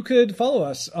 You could follow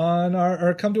us on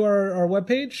or come to our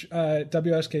webpage,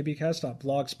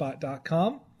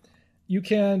 wskbcast.blogspot.com. You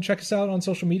can check us out on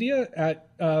social media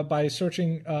by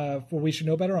searching for We Should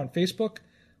Know Better on Facebook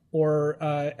or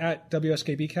at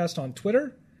WSKBcast on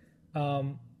Twitter.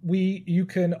 You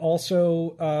can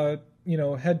also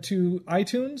head to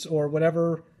iTunes or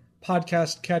whatever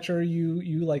podcast catcher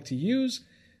you like to use.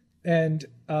 And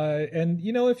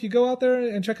if you go out there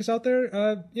and check us out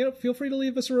there, feel free to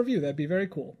leave us a review. That'd be very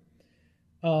cool.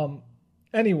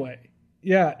 Anyway,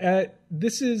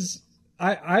 this is,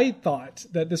 I thought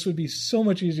that this would be so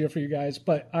much easier for you guys,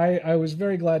 but I was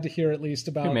very glad to hear at least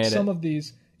about some of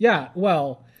these. Yeah.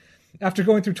 Well, after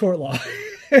going through tort law,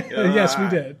 yes, we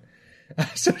did.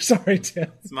 I'm so sorry,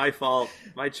 Tim. It's my fault.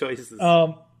 My choices.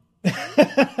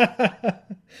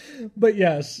 But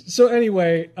yes. So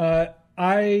anyway,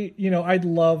 I'd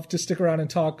love to stick around and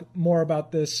talk more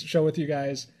about this show with you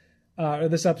guys, or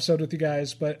this episode with you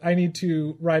guys, but I need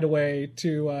to right away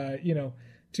to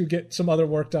get some other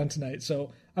work done tonight.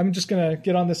 So I'm just going to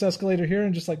get on this escalator here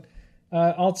and just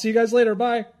I'll see you guys later.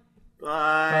 Bye.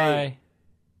 Bye.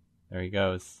 There he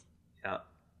goes. Yeah.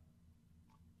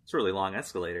 It's a really long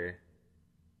escalator.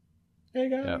 Hey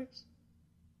guys. Yep.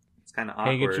 It's kind of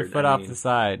awkward. Hey, get your foot off the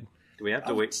side. Do we have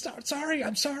to wait? Sorry.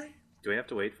 I'm sorry. Do we have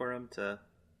to wait for him to...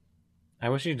 I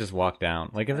wish you'd just walk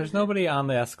down. Like, if there's nobody on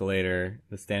the escalator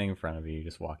that's standing in front of you, you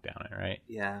just walk down it, right?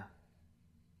 Yeah.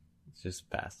 It's just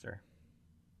faster.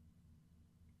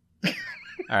 All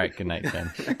right, good night,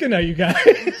 Tim. Good night, you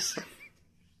guys.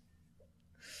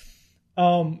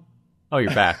 Oh,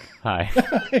 you're back. Hi.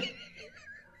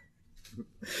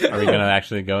 Are we going to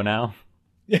actually go now?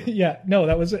 Yeah, no,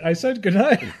 that was it. I said good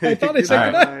night. I thought I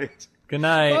said good night. Good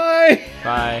night. Bye.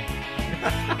 Bye.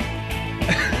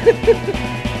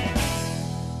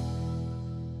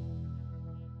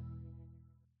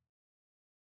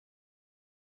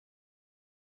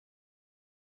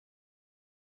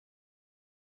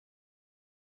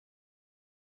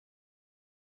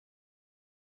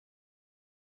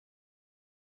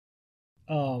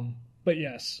 But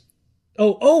yes.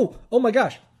 Oh my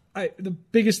gosh. The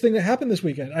biggest thing that happened this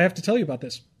weekend. I have to tell you about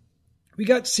this. We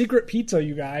got secret pizza,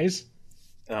 you guys.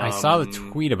 I saw the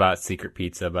tweet about secret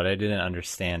pizza, but I didn't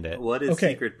understand it. What is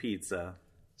secret pizza?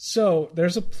 So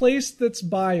there's a place that's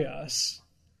by us.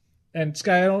 And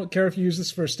Sky, I don't care if you use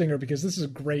this for a stinger because this is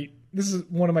great. This is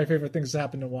one of my favorite things that's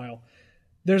happened in a while.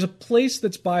 There's a place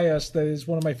that's by us that is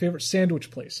one of my favorite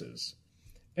sandwich places.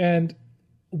 And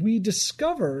we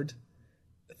discovered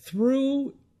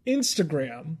through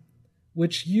Instagram,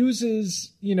 which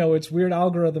uses, its weird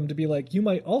algorithm to be like, you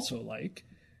might also like,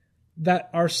 that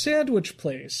our sandwich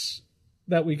place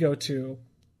that we go to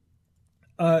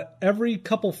every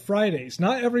couple Fridays,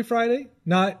 not every Friday,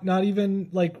 not even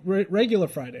like regular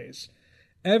Fridays,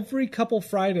 every couple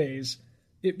Fridays,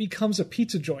 it becomes a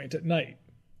pizza joint at night.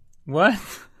 What?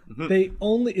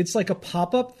 It's like a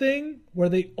pop-up thing where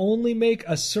they only make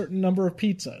a certain number of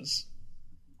pizzas.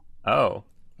 Oh.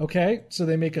 Okay, so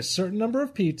they make a certain number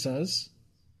of pizzas,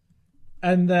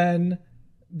 and then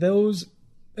those,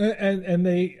 and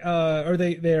they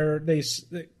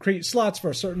create slots for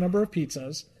a certain number of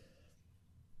pizzas,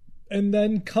 and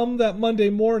then come that Monday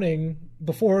morning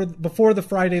before the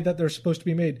Friday that they're supposed to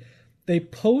be made, they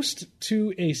post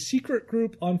to a secret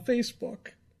group on Facebook.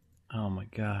 Oh my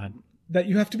God! That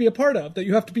you have to be a part of. That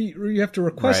you have to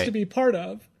request to be part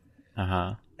of.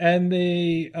 Uh-huh. And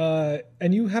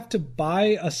and you have to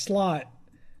buy a slot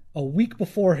a week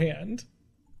beforehand.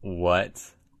 What?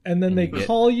 And then they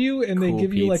call you and they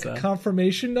give you like a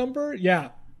confirmation number. Yeah.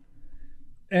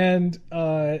 And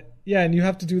and you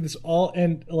have to do this all,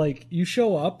 and like you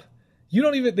show up,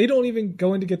 they don't even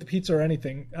go in to get the pizza or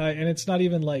anything. And it's not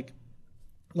even like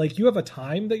you have a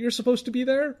time that you're supposed to be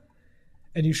there,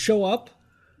 and you show up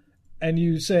and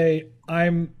you say,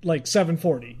 I'm like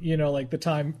 7:40, like the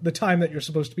time that you're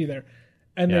supposed to be there.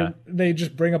 And then they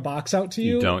just bring a box out to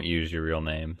you. You don't use your real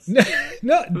names.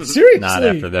 No, seriously. Not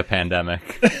after the pandemic.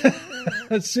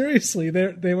 Seriously.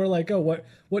 They were like, oh,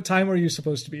 what time are you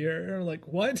supposed to be here? And I'm like,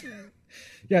 what?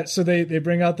 Yeah, so they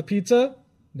bring out the pizza,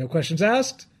 no questions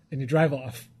asked, and you drive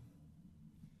off.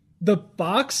 The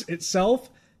box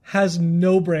itself has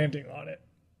no branding on it.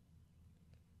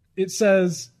 It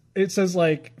says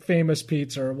like famous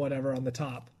pizza or whatever on the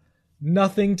top.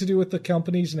 Nothing to do with the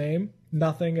company's name.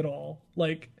 Nothing at all.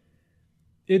 Like,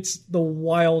 it's the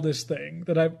wildest thing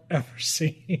that I've ever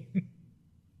seen.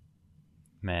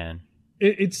 Man.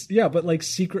 But like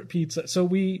secret pizza. So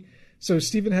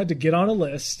Steven had to get on a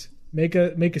list, make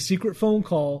a secret phone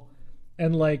call,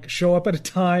 and like show up at a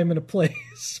time and a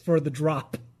place for the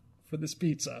drop for this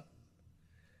pizza.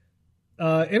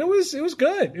 And it was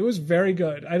good. It was very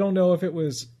good. I don't know if it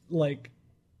was like,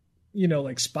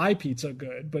 like spy pizza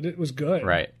good, but it was good.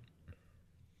 Right.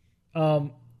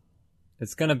 You're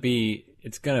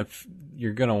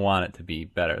gonna want it to be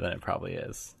better than it probably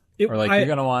is. You're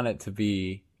gonna want it to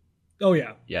be. Oh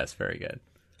yeah. Yes, very good.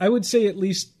 I would say at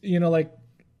least, like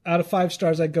out of 5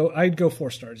 stars, I'd go 4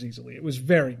 stars easily. It was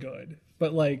very good,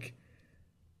 but like,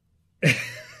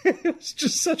 it was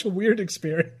just such a weird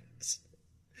experience.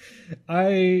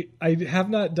 I have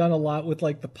not done a lot with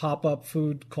like the pop-up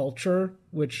food culture,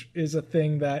 which is a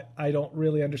thing that I don't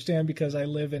really understand because I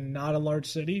live in not a large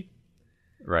city.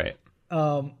 Right.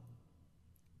 But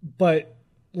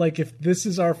like if this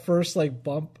is our first like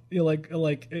bump,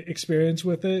 like experience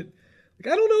with it, like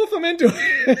I don't know if I'm into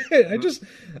it.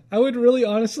 I would really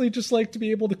honestly just like to be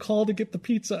able to call to get the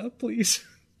pizza, please.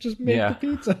 Just make the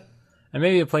pizza. And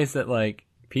maybe a place that like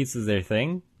pizza's their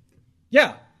thing.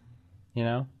 Yeah.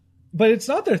 But it's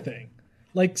not their thing.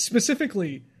 Like,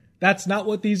 specifically, that's not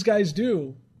what these guys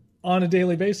do on a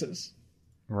daily basis.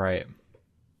 Right.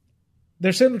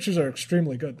 Their sandwiches are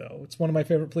extremely good, though. It's one of my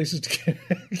favorite places to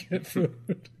get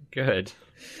food. Good.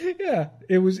 Yeah.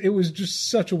 It was just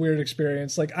such a weird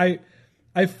experience. Like, I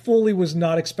fully was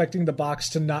not expecting the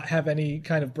box to not have any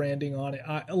kind of branding on it.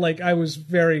 I was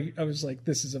like,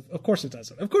 this is of course it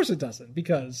doesn't. Of course it doesn't,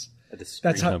 because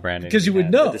that's how, no branding. Because you would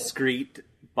know. A discreet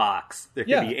box. There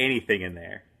could be anything in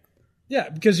there. Yeah,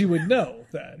 because you would know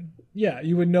then. Yeah,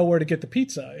 you would know where to get the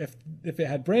pizza if it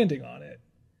had branding on it.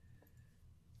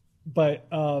 But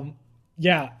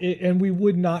and we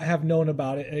would not have known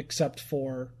about it except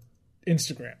for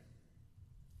Instagram.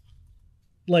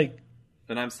 Like,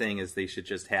 what I'm saying is they should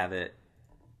just have it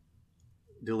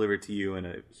delivered to you in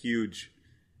a huge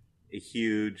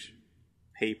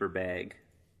paper bag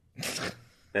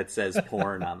that says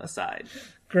porn on the side.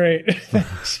 Great.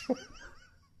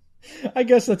 I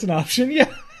guess that's an option. Yeah.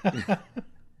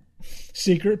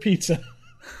 Secret pizza.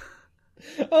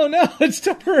 Oh no, it's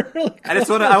temporarily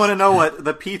closed. I want to know what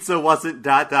the pizza wasn't ...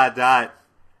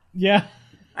 Yeah.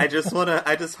 I just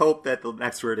hope that the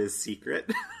next word is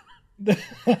secret.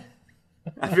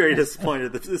 I'm very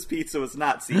disappointed that this pizza was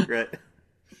not secret.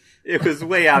 It was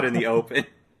way out in the open.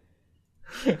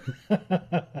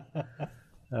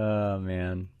 Oh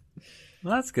man.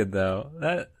 Well, that's good though.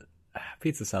 That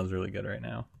pizza sounds really good right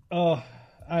now. Oh,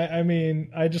 I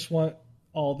mean, I just want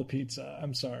all the pizza.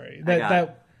 I'm sorry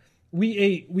that we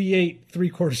ate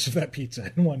 3/4 of that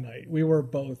pizza in one night. We were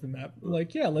both in that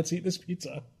like, yeah, let's eat this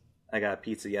pizza. I got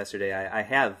pizza yesterday. I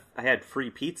had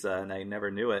free pizza and I never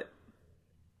knew it.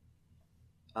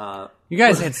 You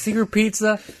guys had secret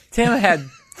pizza. Tim had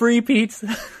free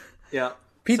pizza. Yeah.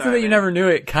 Pizza Sorry, that you man. never knew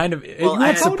it. Kind of. Well, you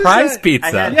had surprise pizza.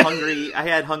 I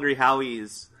had Hungry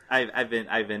Howie's. I've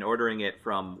been ordering it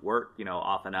from work,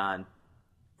 off and on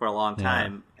for a long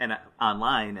time and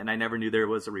online, and I never knew there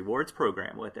was a rewards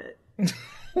program with it.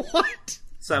 What?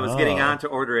 So I was getting on to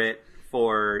order it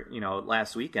for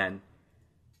last weekend,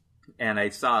 and I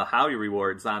saw Howie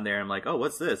rewards on there. I'm like, oh,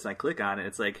 what's this? And I click on it.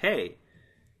 It's like, hey,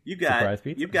 you've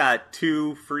got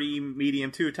 2 free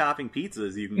medium 2 topping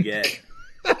pizzas you can get.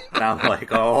 And I'm like,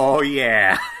 oh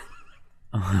yeah.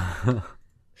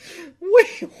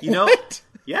 Wait, what?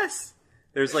 Yes.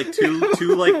 There's like two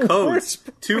like codes.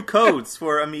 2 codes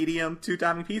for a medium 2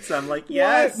 topping pizza. I'm like,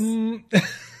 yes.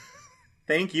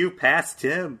 Thank you, past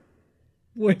Tim.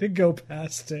 Way to go,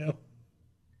 past Tim.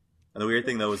 And the weird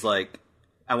thing though is like,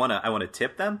 I wanna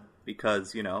tip them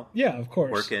because, yeah, of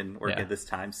course. Working this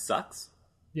time sucks.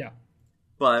 Yeah.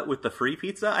 But with the free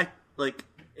pizza,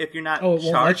 if you're not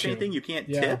charged anything, you can't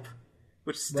tip,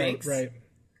 which stinks. Right.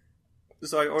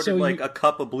 So I ordered a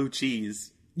cup of blue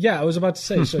cheese. Yeah, I was about to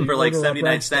say. So for like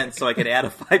 79 cents, so I could add a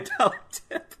 $5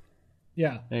 tip.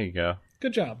 Yeah. There you go.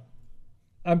 Good job.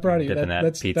 I'm proud of you. Dipping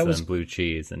that pizza and blue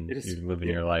cheese, and you're living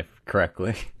your life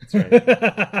correctly. That's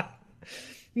right.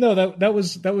 No, that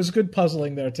was good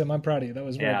puzzling there, Tim. I'm proud of you. That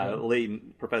was good.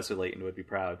 Professor Layton would be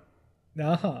proud.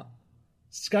 Uh-huh.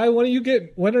 Sky, when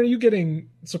are you getting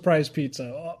surprise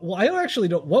pizza? Well, I actually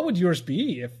don't. What would yours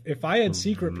be if I had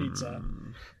secret pizza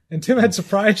and Tim had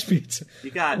surprise pizza?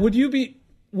 Would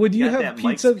you have that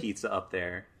pizza? Mike's pizza up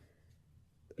there?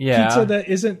 Yeah. Pizza that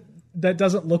isn't that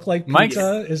doesn't look like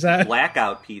pizza? Is that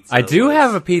blackout pizza? I do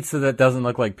have a pizza that doesn't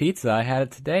look like pizza. I had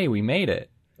it today. We made it.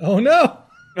 Oh no!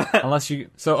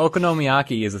 So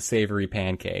okonomiyaki is a savory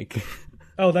pancake.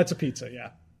 Oh, that's a pizza, yeah.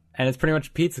 And it's pretty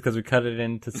much pizza because we cut it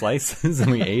into slices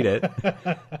and we ate it.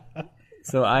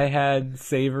 So I had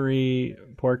savory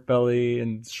pork belly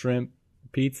and shrimp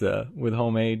pizza with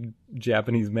homemade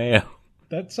Japanese mayo.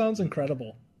 That sounds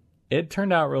incredible. It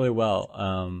turned out really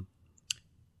well.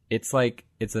 It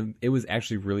was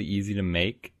actually really easy to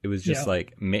make. It was just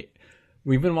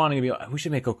we've been wanting to be like, we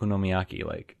should make okonomiyaki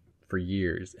like for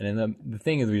years. And then the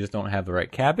thing is we just don't have the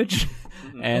right cabbage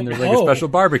and there's like a special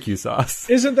barbecue sauce.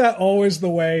 Isn't that always the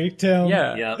way, Tim?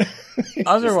 Yeah. Yep.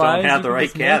 Otherwise, don't have the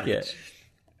right cabbage.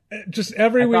 Just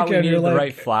every weekend you're like the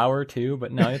right flour too,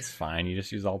 but no, it's fine. You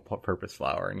just use all-purpose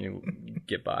flour and you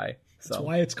get by. So that's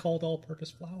why it's called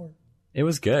all-purpose flour. It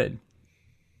was good.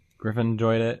 Griffin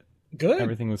enjoyed it. Good.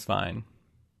 Everything was fine.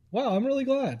 Wow, I'm really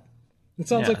glad. It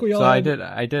sounds like we all. So I did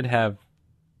have.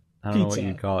 I don't know what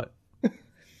you'd call it.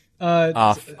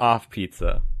 Off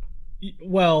pizza.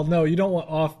 Well, no, you don't want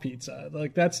off pizza.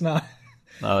 Like that's not.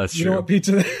 No, that's true. You don't want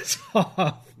pizza that's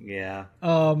off. Yeah.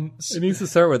 It needs to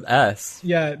start with S.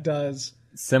 Yeah, it does.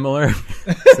 Similar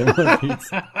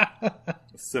pizza.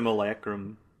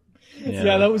 Simulacrum.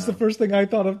 Yeah, that was the first thing I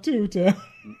thought of too, Tim.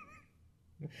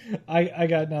 I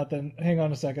got nothing. Hang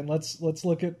on a second. Let's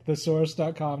look at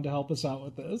thesaurus.com to help us out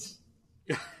with this.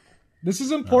 This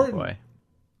is important. Oh boy.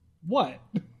 What?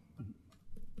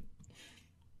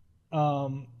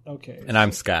 Okay. And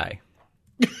I'm Sky.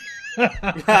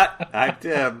 I'm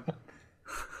Tim.